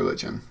race and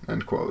religion."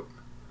 End quote.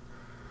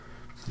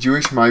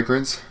 Jewish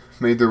migrants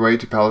made their way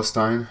to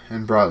Palestine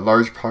and brought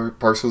large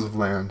parcels of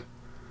land,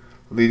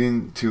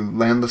 leading to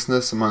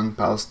landlessness among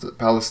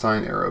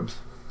Palestine Arabs.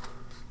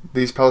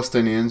 These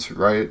Palestinians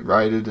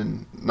rioted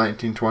in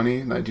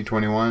 1920,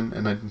 1921,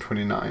 and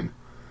 1929,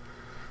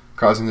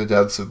 causing the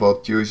deaths of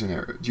both Jews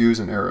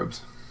and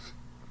Arabs.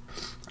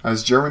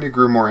 As Germany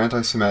grew more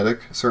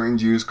anti-Semitic, certain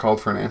Jews called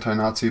for an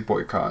anti-Nazi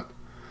boycott.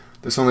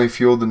 This only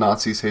fueled the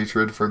Nazis'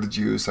 hatred for the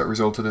Jews that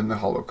resulted in the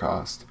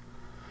Holocaust.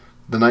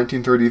 The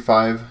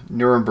 1935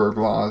 Nuremberg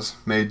Laws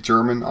made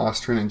German,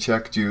 Austrian, and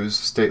Czech Jews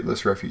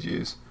stateless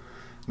refugees.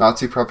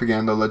 Nazi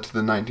propaganda led to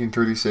the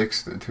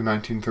 1936 to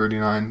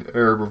 1939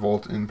 Arab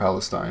Revolt in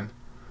Palestine.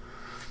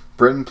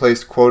 Britain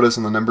placed quotas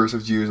on the numbers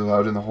of Jews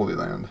allowed in the Holy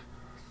Land.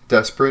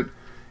 Desperate,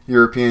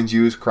 European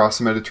Jews crossed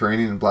the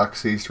Mediterranean and Black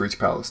Seas to reach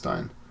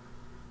Palestine.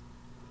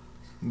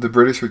 The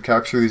British would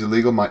capture these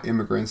illegal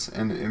immigrants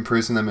and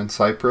imprison them in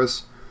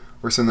Cyprus,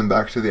 or send them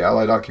back to the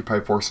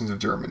Allied-occupied portions of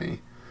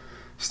Germany.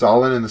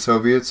 Stalin and the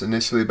Soviets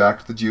initially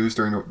backed the Jews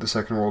during the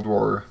Second World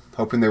War,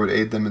 hoping they would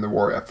aid them in the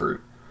war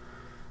effort.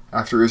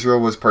 After Israel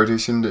was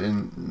partitioned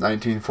in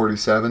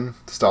 1947,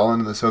 Stalin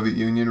and the Soviet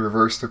Union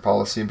reversed their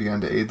policy and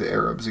began to aid the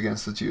Arabs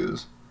against the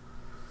Jews.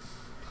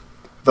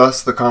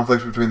 Thus, the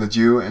conflict between the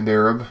Jew and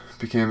Arab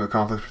became a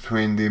conflict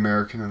between the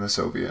American and the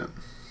Soviet.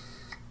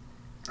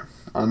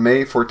 On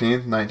May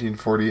 14,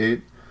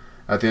 1948,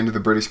 at the end of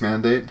the British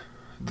Mandate,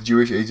 the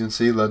Jewish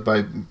Agency, led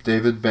by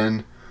David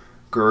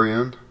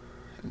Ben-Gurion,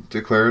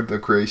 declared the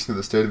creation of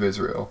the State of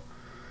Israel.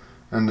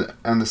 And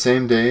the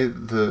same day,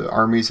 the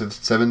armies of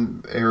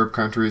 7 Arab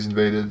countries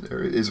invaded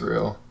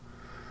Israel.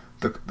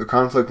 The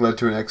conflict led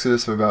to an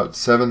exodus of about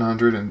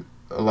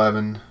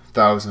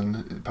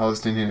 711,000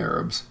 Palestinian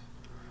Arabs,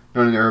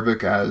 known in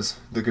Arabic as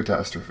the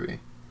catastrophe.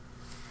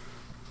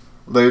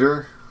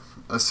 Later,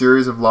 a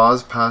series of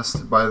laws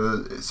passed by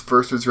the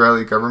first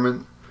Israeli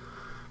government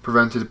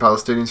prevented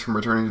Palestinians from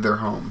returning to their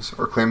homes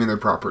or claiming their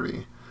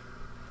property.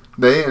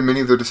 They and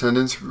many of their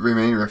descendants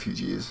remain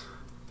refugees.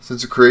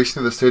 Since the creation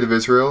of the State of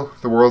Israel,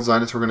 the World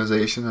Zionist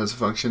Organization has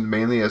functioned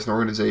mainly as an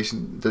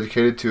organization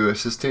dedicated to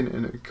assisting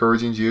and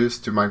encouraging Jews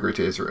to migrate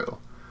to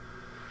Israel.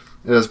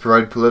 It has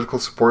provided political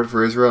support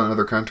for Israel and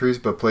other countries,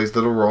 but plays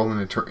little role in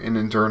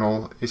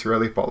internal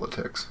Israeli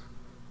politics.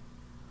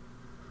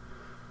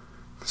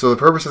 So the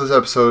purpose of this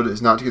episode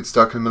is not to get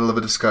stuck in the middle of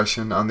a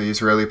discussion on the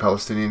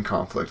Israeli-Palestinian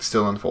conflict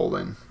still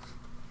unfolding,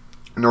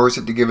 nor is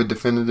it to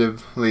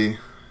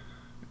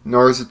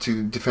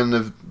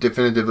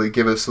definitively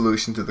give a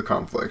solution to the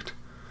conflict.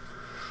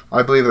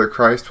 I believe that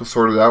Christ will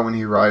sort it out when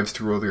he arrives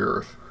to rule the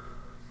earth.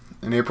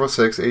 On April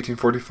 6,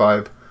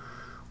 1845,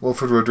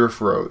 Wilford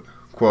Woodruff wrote,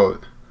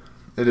 quote,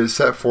 "It is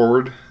set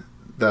forward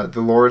that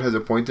the Lord has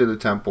appointed a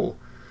temple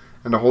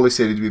and a holy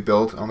city to be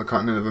built on the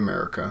continent of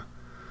America,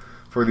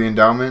 for the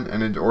endowment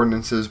and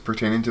ordinances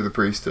pertaining to the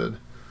priesthood,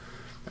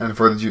 and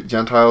for the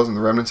Gentiles and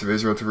the remnants of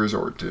Israel to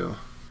resort to,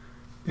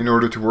 in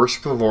order to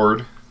worship the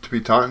Lord, to be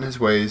taught in his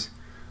ways,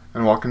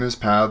 and walk in his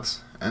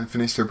paths, and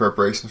finish their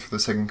preparations for the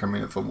second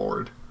coming of the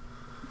Lord."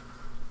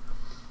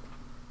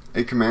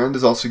 A command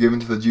is also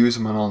given to the Jews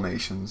among all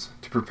nations,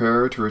 to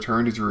prepare to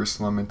return to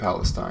Jerusalem and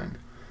Palestine,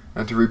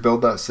 and to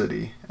rebuild that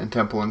city and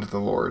temple unto the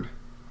Lord.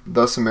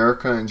 Thus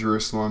America and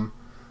Jerusalem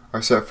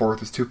are set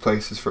forth as two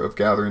places of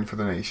gathering for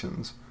the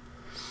nations,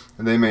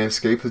 and they may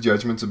escape the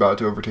judgments about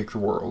to overtake the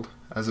world,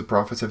 as the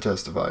prophets have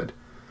testified,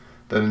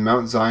 that in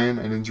Mount Zion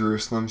and in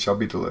Jerusalem shall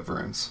be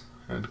deliverance.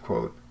 End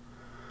quote.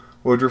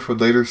 Woodruff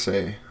would later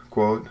say,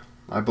 quote,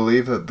 "I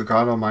believe that the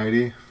God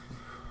Almighty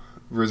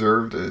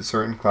reserved a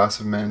certain class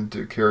of men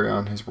to carry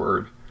on his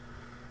word.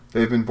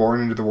 They have been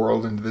born into the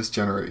world into this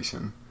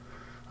generation.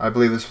 I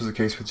believe this was the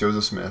case with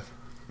Joseph Smith.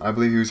 I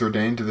believe he was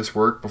ordained to this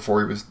work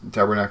before he was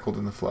tabernacled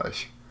in the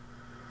flesh.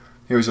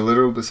 He was a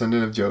literal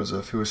descendant of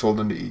Joseph, who was sold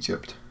unto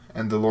Egypt,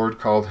 and the Lord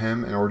called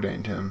him and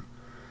ordained him.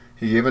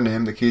 He gave unto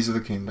him the keys of the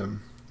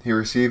kingdom. He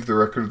received the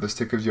record of the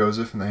stick of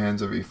Joseph in the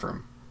hands of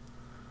Ephraim,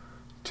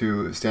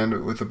 to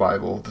stand with the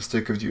Bible, the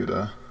stick of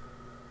Judah,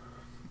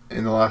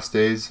 in the last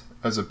days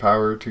as a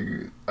power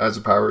to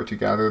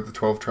gather the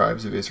 12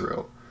 tribes of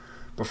Israel,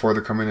 before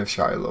the coming of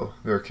Shiloh,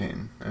 their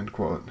king." End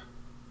quote.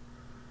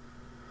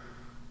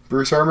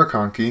 Bruce R.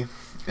 McConkie,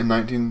 in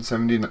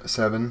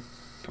 1977,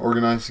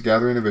 organized the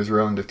gathering of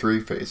Israel into 3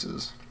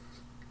 phases.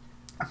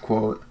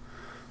 Quote,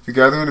 "The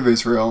gathering of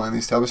Israel and the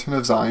establishment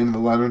of Zion in the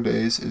latter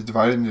days is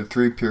divided into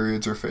 3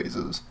 periods or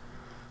phases.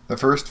 The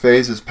first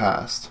phase is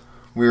past.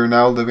 We are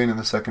now living in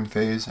the second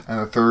phase, and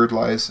the third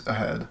lies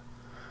ahead.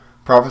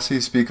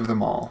 Prophecies speak of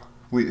them all.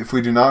 If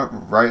we do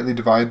not rightly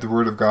divide the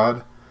word of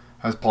God,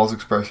 as Paul's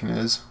expression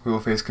is, we will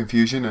face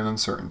confusion and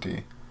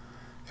uncertainty.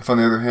 If, on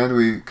the other hand,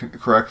 we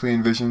correctly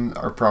envision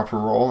our proper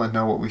role and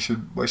know what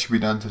should be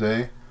done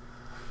today,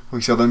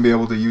 we shall then be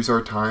able to use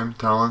our time,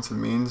 talents,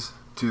 and means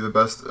to the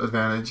best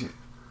advantage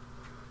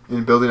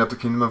in building up the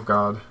kingdom of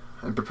God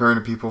and preparing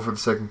a people for the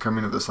second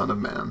coming of the Son of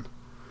Man."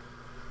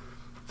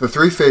 The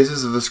 3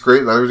 phases of this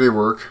great latter-day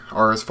work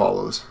are as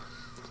follows.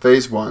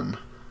 Phase 1.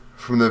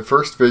 From the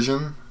first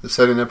vision, the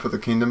setting up of the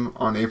kingdom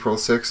on April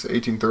 6,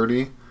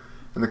 1830,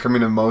 and the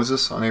coming of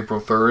Moses on April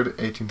 3,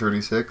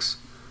 1836,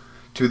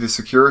 to the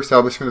secure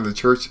establishment of the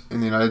Church in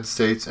the United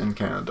States and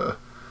Canada,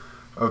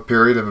 a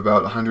period of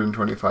about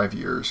 125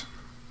 years.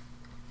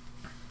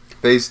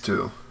 Phase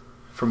 2.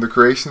 From the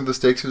creation of the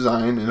Stakes of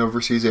Zion in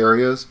overseas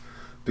areas,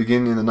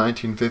 beginning in the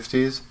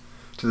 1950s,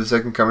 to the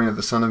second coming of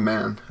the Son of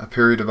Man, a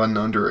period of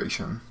unknown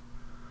duration.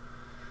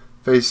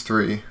 Phase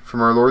 3. From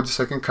our Lord's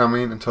second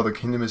coming until the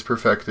kingdom is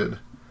perfected,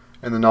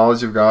 and the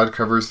knowledge of God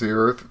covers the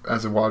earth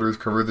as the waters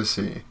cover the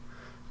sea,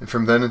 and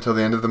from then until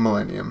the end of the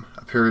millennium,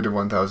 a period of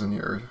 1,000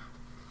 years.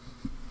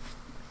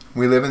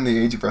 We live in the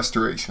age of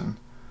restoration.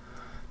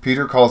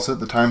 Peter calls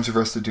it the times of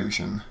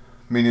restitution,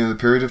 meaning the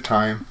period of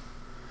time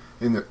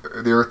in the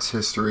earth's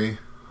history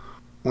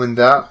when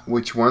that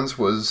which once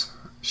was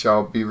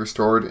shall be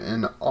restored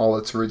in all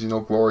its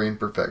original glory and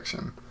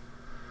perfection.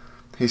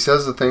 He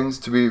says the things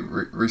to be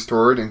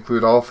restored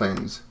include all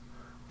things,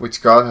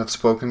 which God hath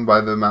spoken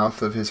by the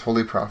mouth of his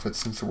holy prophets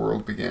since the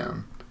world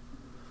began.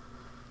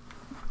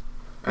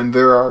 And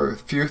there are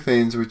few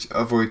things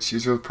of which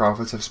Israel's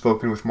prophets have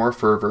spoken with more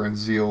fervor and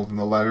zeal than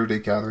the latter-day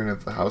gathering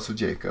of the house of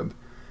Jacob,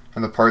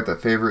 and the part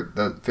that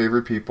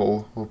favored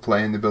people will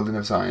play in the building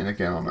of Zion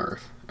again on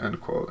earth." End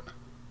quote.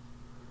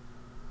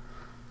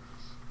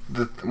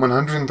 The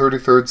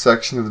 133rd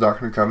section of the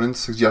Doctrine and Covenants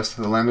suggests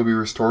that the land will be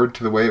restored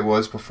to the way it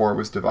was before it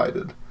was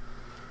divided,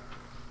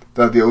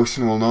 that the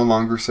ocean will no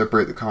longer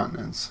separate the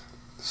continents.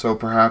 So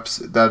perhaps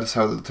that is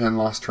how the 10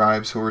 lost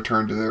tribes will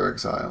return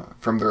to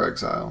from their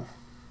exile.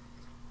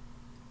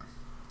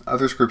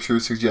 Other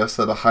scriptures suggest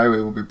that a highway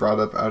will be brought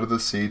up out of the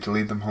sea to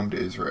lead them home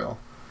to Israel.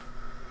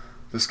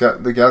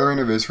 The gathering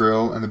of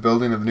Israel and the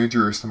building of New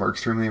Jerusalem are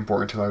extremely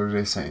important to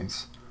Latter-day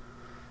Saints.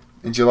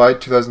 In July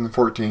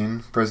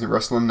 2014, President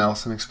Russell M.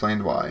 Nelson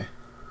explained why.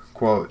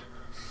 Quote,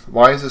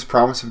 "Why is this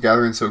promise of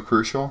gathering so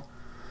crucial?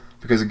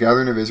 Because the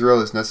gathering of Israel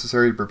is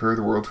necessary to prepare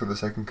the world for the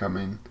second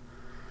coming,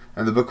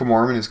 and the Book of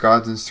Mormon is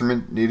God's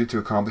instrument needed to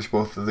accomplish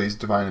both of these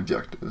divine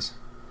objectives."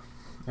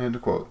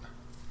 End quote.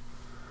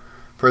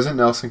 President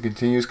Nelson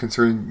continues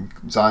concerning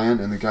Zion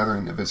and the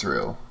gathering of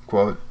Israel.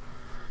 Quote,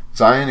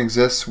 "Zion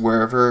exists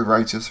wherever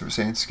righteous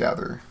saints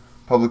gather.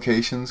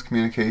 Publications,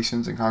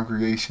 communications, and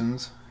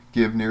congregations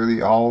give nearly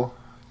all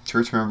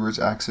church members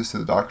access to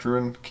the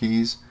doctrine,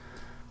 keys,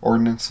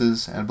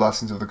 ordinances, and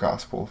blessings of the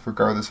gospel,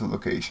 regardless of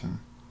location.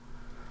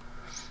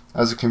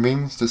 As a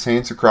convenience to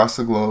saints across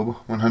the globe,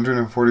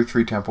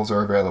 143 temples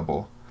are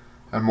available,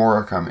 and more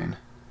are coming.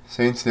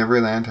 Saints in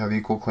every land have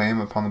equal claim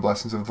upon the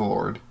blessings of the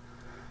Lord.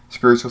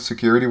 Spiritual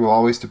security will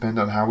always depend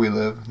on how we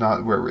live,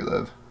 not where we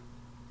live.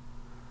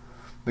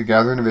 The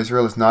gathering of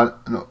Israel is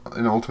not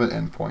an ultimate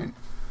endpoint.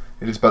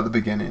 It is but the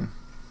beginning.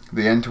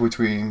 The end to which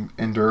we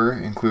endure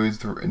includes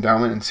the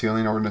endowment and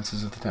sealing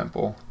ordinances of the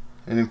temple.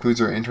 It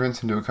includes our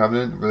entrance into a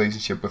covenant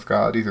relationship with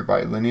God, either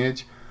by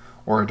lineage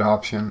or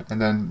adoption, and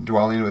then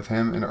dwelling with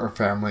Him in our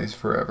families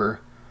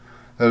forever.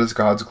 That is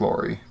God's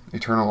glory,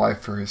 eternal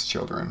life for His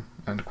children."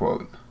 End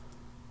quote.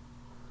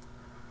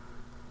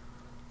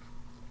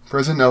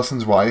 President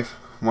Nelson's wife,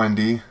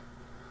 Wendy,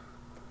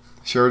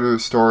 shared her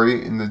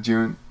story in the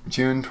June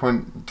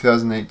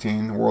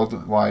 2018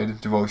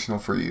 Worldwide Devotional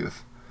for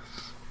Youth,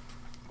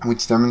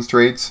 which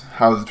demonstrates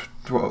how the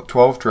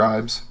 12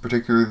 tribes,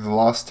 particularly the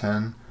Lost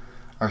 10,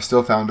 are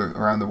still found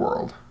around the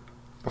world.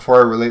 Before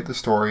I relate the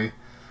story,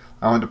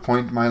 I want to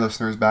point my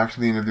listeners back to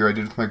the interview I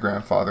did with my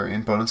grandfather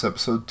in bonus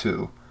episode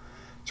 2,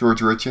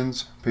 George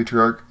Richens,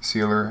 Patriarch,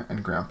 Sealer,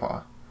 and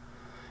Grandpa.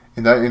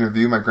 In that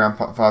interview, my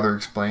grandfather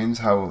explains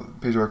how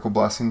patriarchal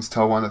blessings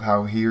tell one of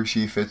how he or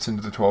she fits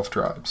into the 12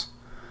 tribes,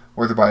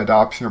 whether by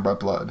adoption or by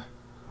blood.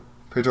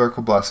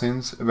 Patriarchal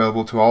blessings,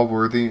 available to all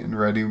worthy and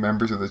ready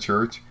members of the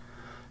church,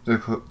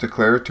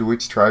 declare to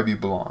which tribe you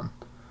belong.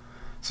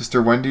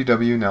 Sister Wendy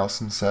W.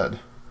 Nelson said,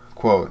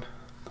 quote,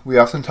 "We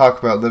often talk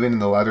about living in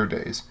the latter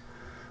days.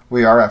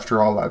 We are,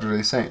 after all,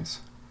 Latter-day Saints.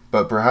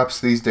 But perhaps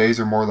these days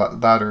are more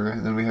latter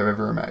than we have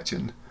ever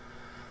imagined.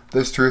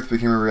 This truth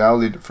became a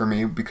reality for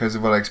me because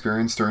of what I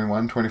experienced during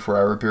one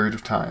 24-hour period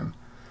of time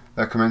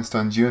that commenced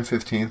on June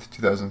 15th,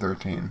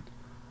 2013.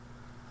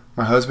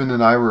 My husband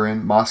and I were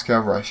in Moscow,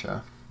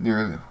 Russia,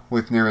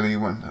 with nearly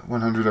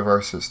 100 of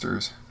our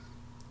sisters.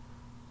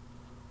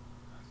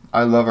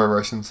 I love our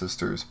Russian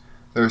sisters.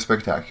 They're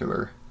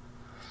spectacular.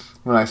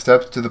 When I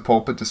stepped to the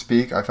pulpit to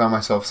speak, I found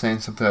myself saying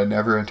something I'd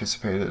never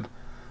anticipated.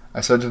 I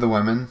said to the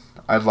women,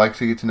 'I'd like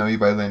to get to know you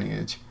by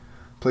lineage.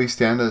 Please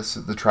stand as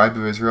the tribe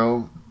of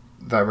Israel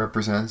that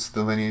represents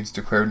the lineage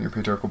declared in your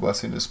patriarchal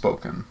blessing is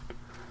spoken.'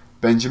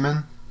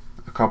 Benjamin,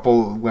 a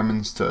couple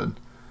women stood.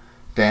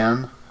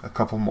 Dan, a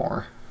couple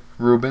more.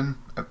 Reuben,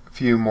 a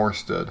few more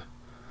stood.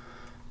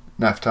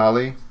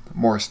 Naphtali,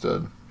 more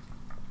stood.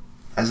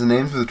 As the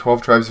names of the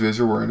 12 tribes of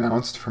Israel were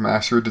announced, from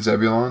Asher to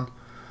Zebulun,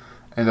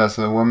 and as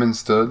the women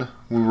stood,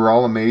 we were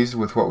all amazed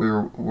with what we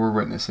were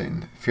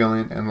witnessing,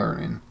 feeling, and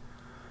learning.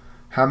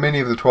 How many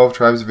of the 12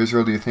 tribes of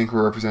Israel do you think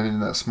were represented in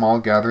that small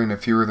gathering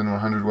of fewer than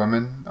 100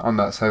 women on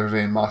that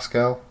Saturday in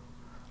Moscow?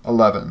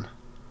 11.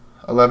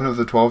 11 of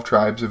the 12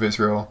 tribes of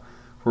Israel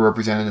were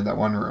represented in that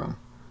one room.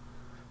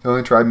 The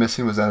only tribe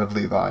missing was that of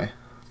Levi.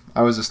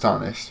 I was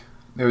astonished.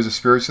 It was a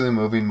spiritually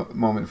moving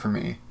moment for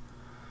me.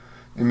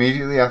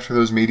 Immediately after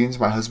those meetings,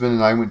 my husband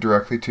and I went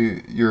directly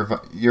to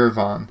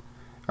Yerevan,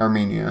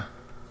 Armenia.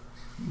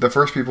 The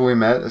first people we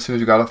met as soon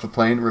as we got off the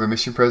plane were the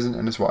mission president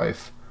and his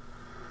wife.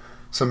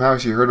 Somehow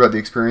she heard about the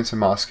experience in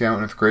Moscow,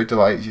 and with great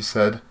delight she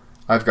said,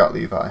 "I've got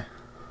Levi."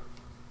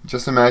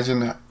 Just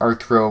imagine our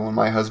thrill when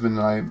my husband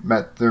and I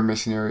met their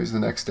missionaries the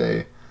next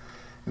day,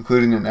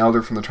 including an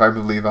elder from the tribe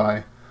of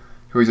Levi,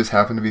 who just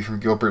happened to be from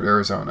Gilbert,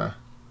 Arizona.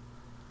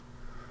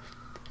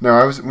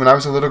 Now, when I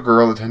was a little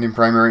girl attending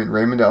primary in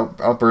Raymond,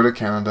 Alberta,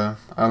 Canada,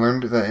 I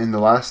learned that in the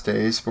last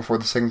days, before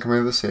the second coming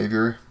of the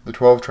Savior, the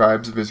 12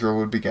 tribes of Israel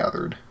would be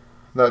gathered.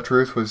 That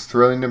truth was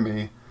thrilling to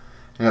me,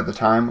 and at the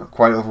time,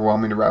 quite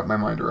overwhelming to wrap my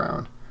mind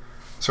around.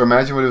 So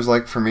imagine what it was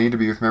like for me to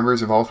be with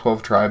members of all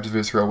 12 tribes of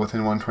Israel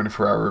within one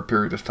 24-hour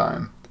period of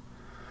time.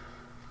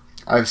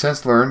 I have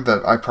since learned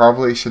that I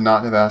probably should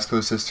not have asked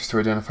those sisters to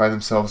identify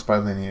themselves by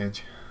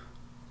lineage,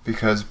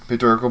 because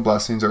patriarchal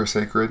blessings are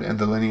sacred and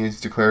the lineage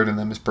declared in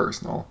them is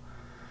personal.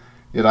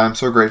 Yet I am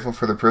so grateful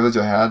for the privilege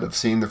I had of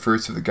seeing the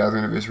fruits of the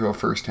gathering of Israel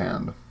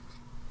firsthand.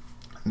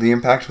 The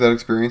impact of that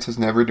experience has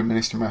never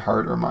diminished in my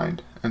heart or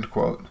mind." End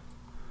quote.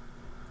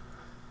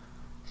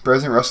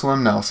 President Russell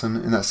M. Nelson,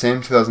 in that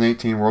same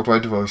 2018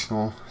 Worldwide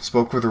Devotional,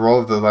 spoke with the role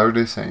of the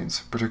Latter-day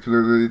Saints,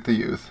 particularly the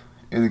youth,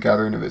 in the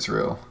gathering of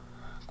Israel.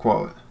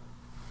 Quote,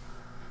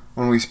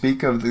 "When we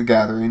speak of the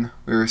gathering,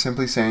 we are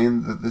simply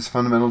saying that this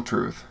fundamental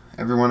truth,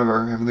 every one of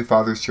our Heavenly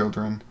Father's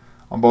children,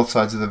 on both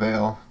sides of the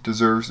veil,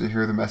 deserves to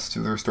hear the message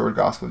of the restored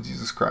gospel of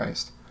Jesus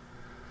Christ.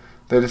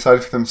 They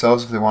decide for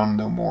themselves if they want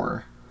to know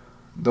more.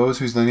 Those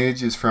whose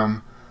lineage is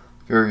from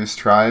various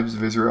tribes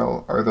of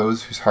Israel are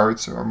those whose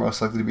hearts are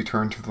most likely to be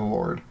turned to the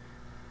Lord.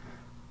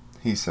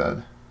 He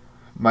said,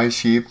 'My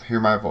sheep hear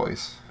my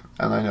voice,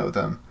 and I know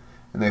them,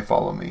 and they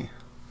follow me.'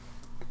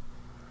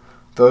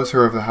 Those who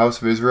are of the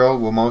house of Israel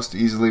will most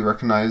easily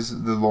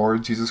recognize the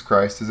Lord Jesus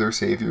Christ as their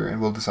Savior and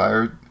will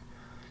desire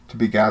to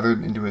be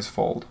gathered into His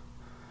fold.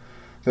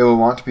 They will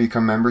want to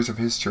become members of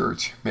His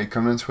church, make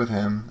covenants with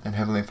Him and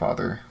Heavenly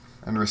Father,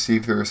 and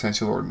receive their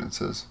essential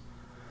ordinances.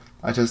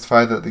 I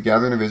testify that the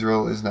gathering of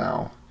Israel is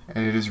now,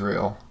 and it is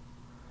real.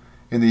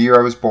 In the year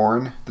I was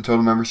born, the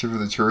total membership of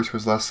the church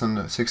was less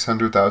than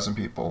 600,000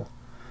 people,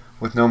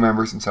 with no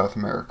members in South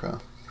America.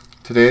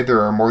 Today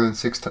there are more than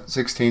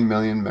 16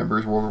 million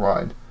members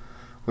worldwide,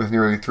 with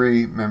nearly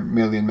 3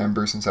 million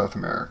members in South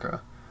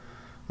America.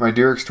 My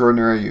dear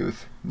extraordinary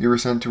youth, you were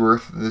sent to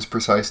earth at this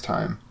precise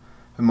time,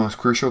 the most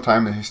crucial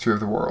time in the history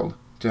of the world,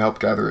 to help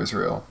gather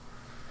Israel.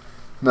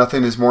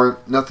 Nothing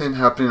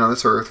happening on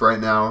this earth right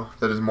now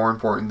that is more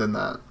important than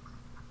that.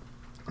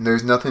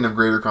 There's nothing of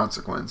greater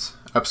consequence.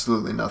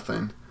 Absolutely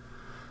nothing.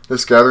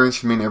 This gathering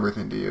should mean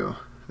everything to you.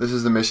 This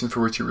is the mission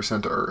for which you were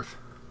sent to earth."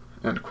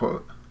 End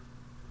quote.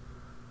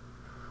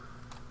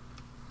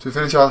 To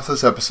finish off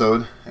this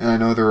episode, and I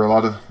know there are a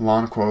lot of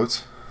long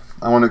quotes,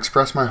 I want to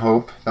express my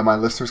hope that my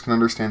listeners can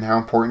understand how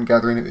important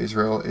Gathering of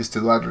Israel is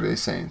to Latter-day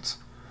Saints.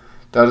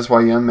 That is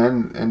why young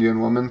men and young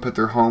women put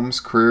their homes,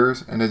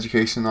 careers, and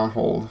education on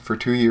hold for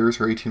 2 years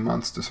or 18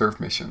 months to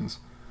serve missions.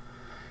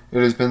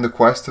 It has been the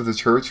quest of the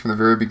Church from the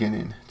very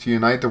beginning, to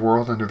unite the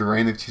world under the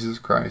reign of Jesus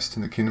Christ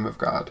in the kingdom of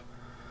God.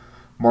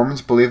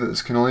 Mormons believe that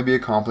this can only be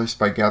accomplished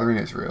by gathering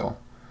Israel.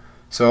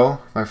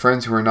 So, my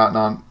friends who are not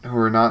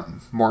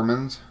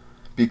Mormons,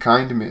 be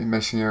kind to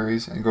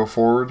missionaries and go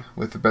forward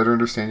with a better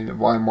understanding of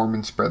why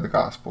Mormons spread the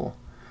gospel.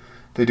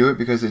 They do it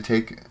because they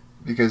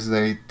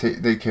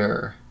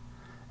care,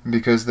 and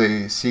because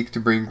they seek to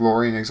bring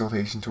glory and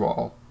exaltation to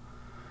all.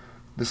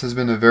 This has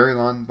been a very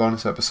long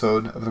bonus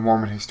episode of the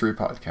Mormon History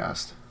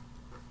Podcast.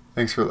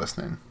 Thanks for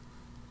listening.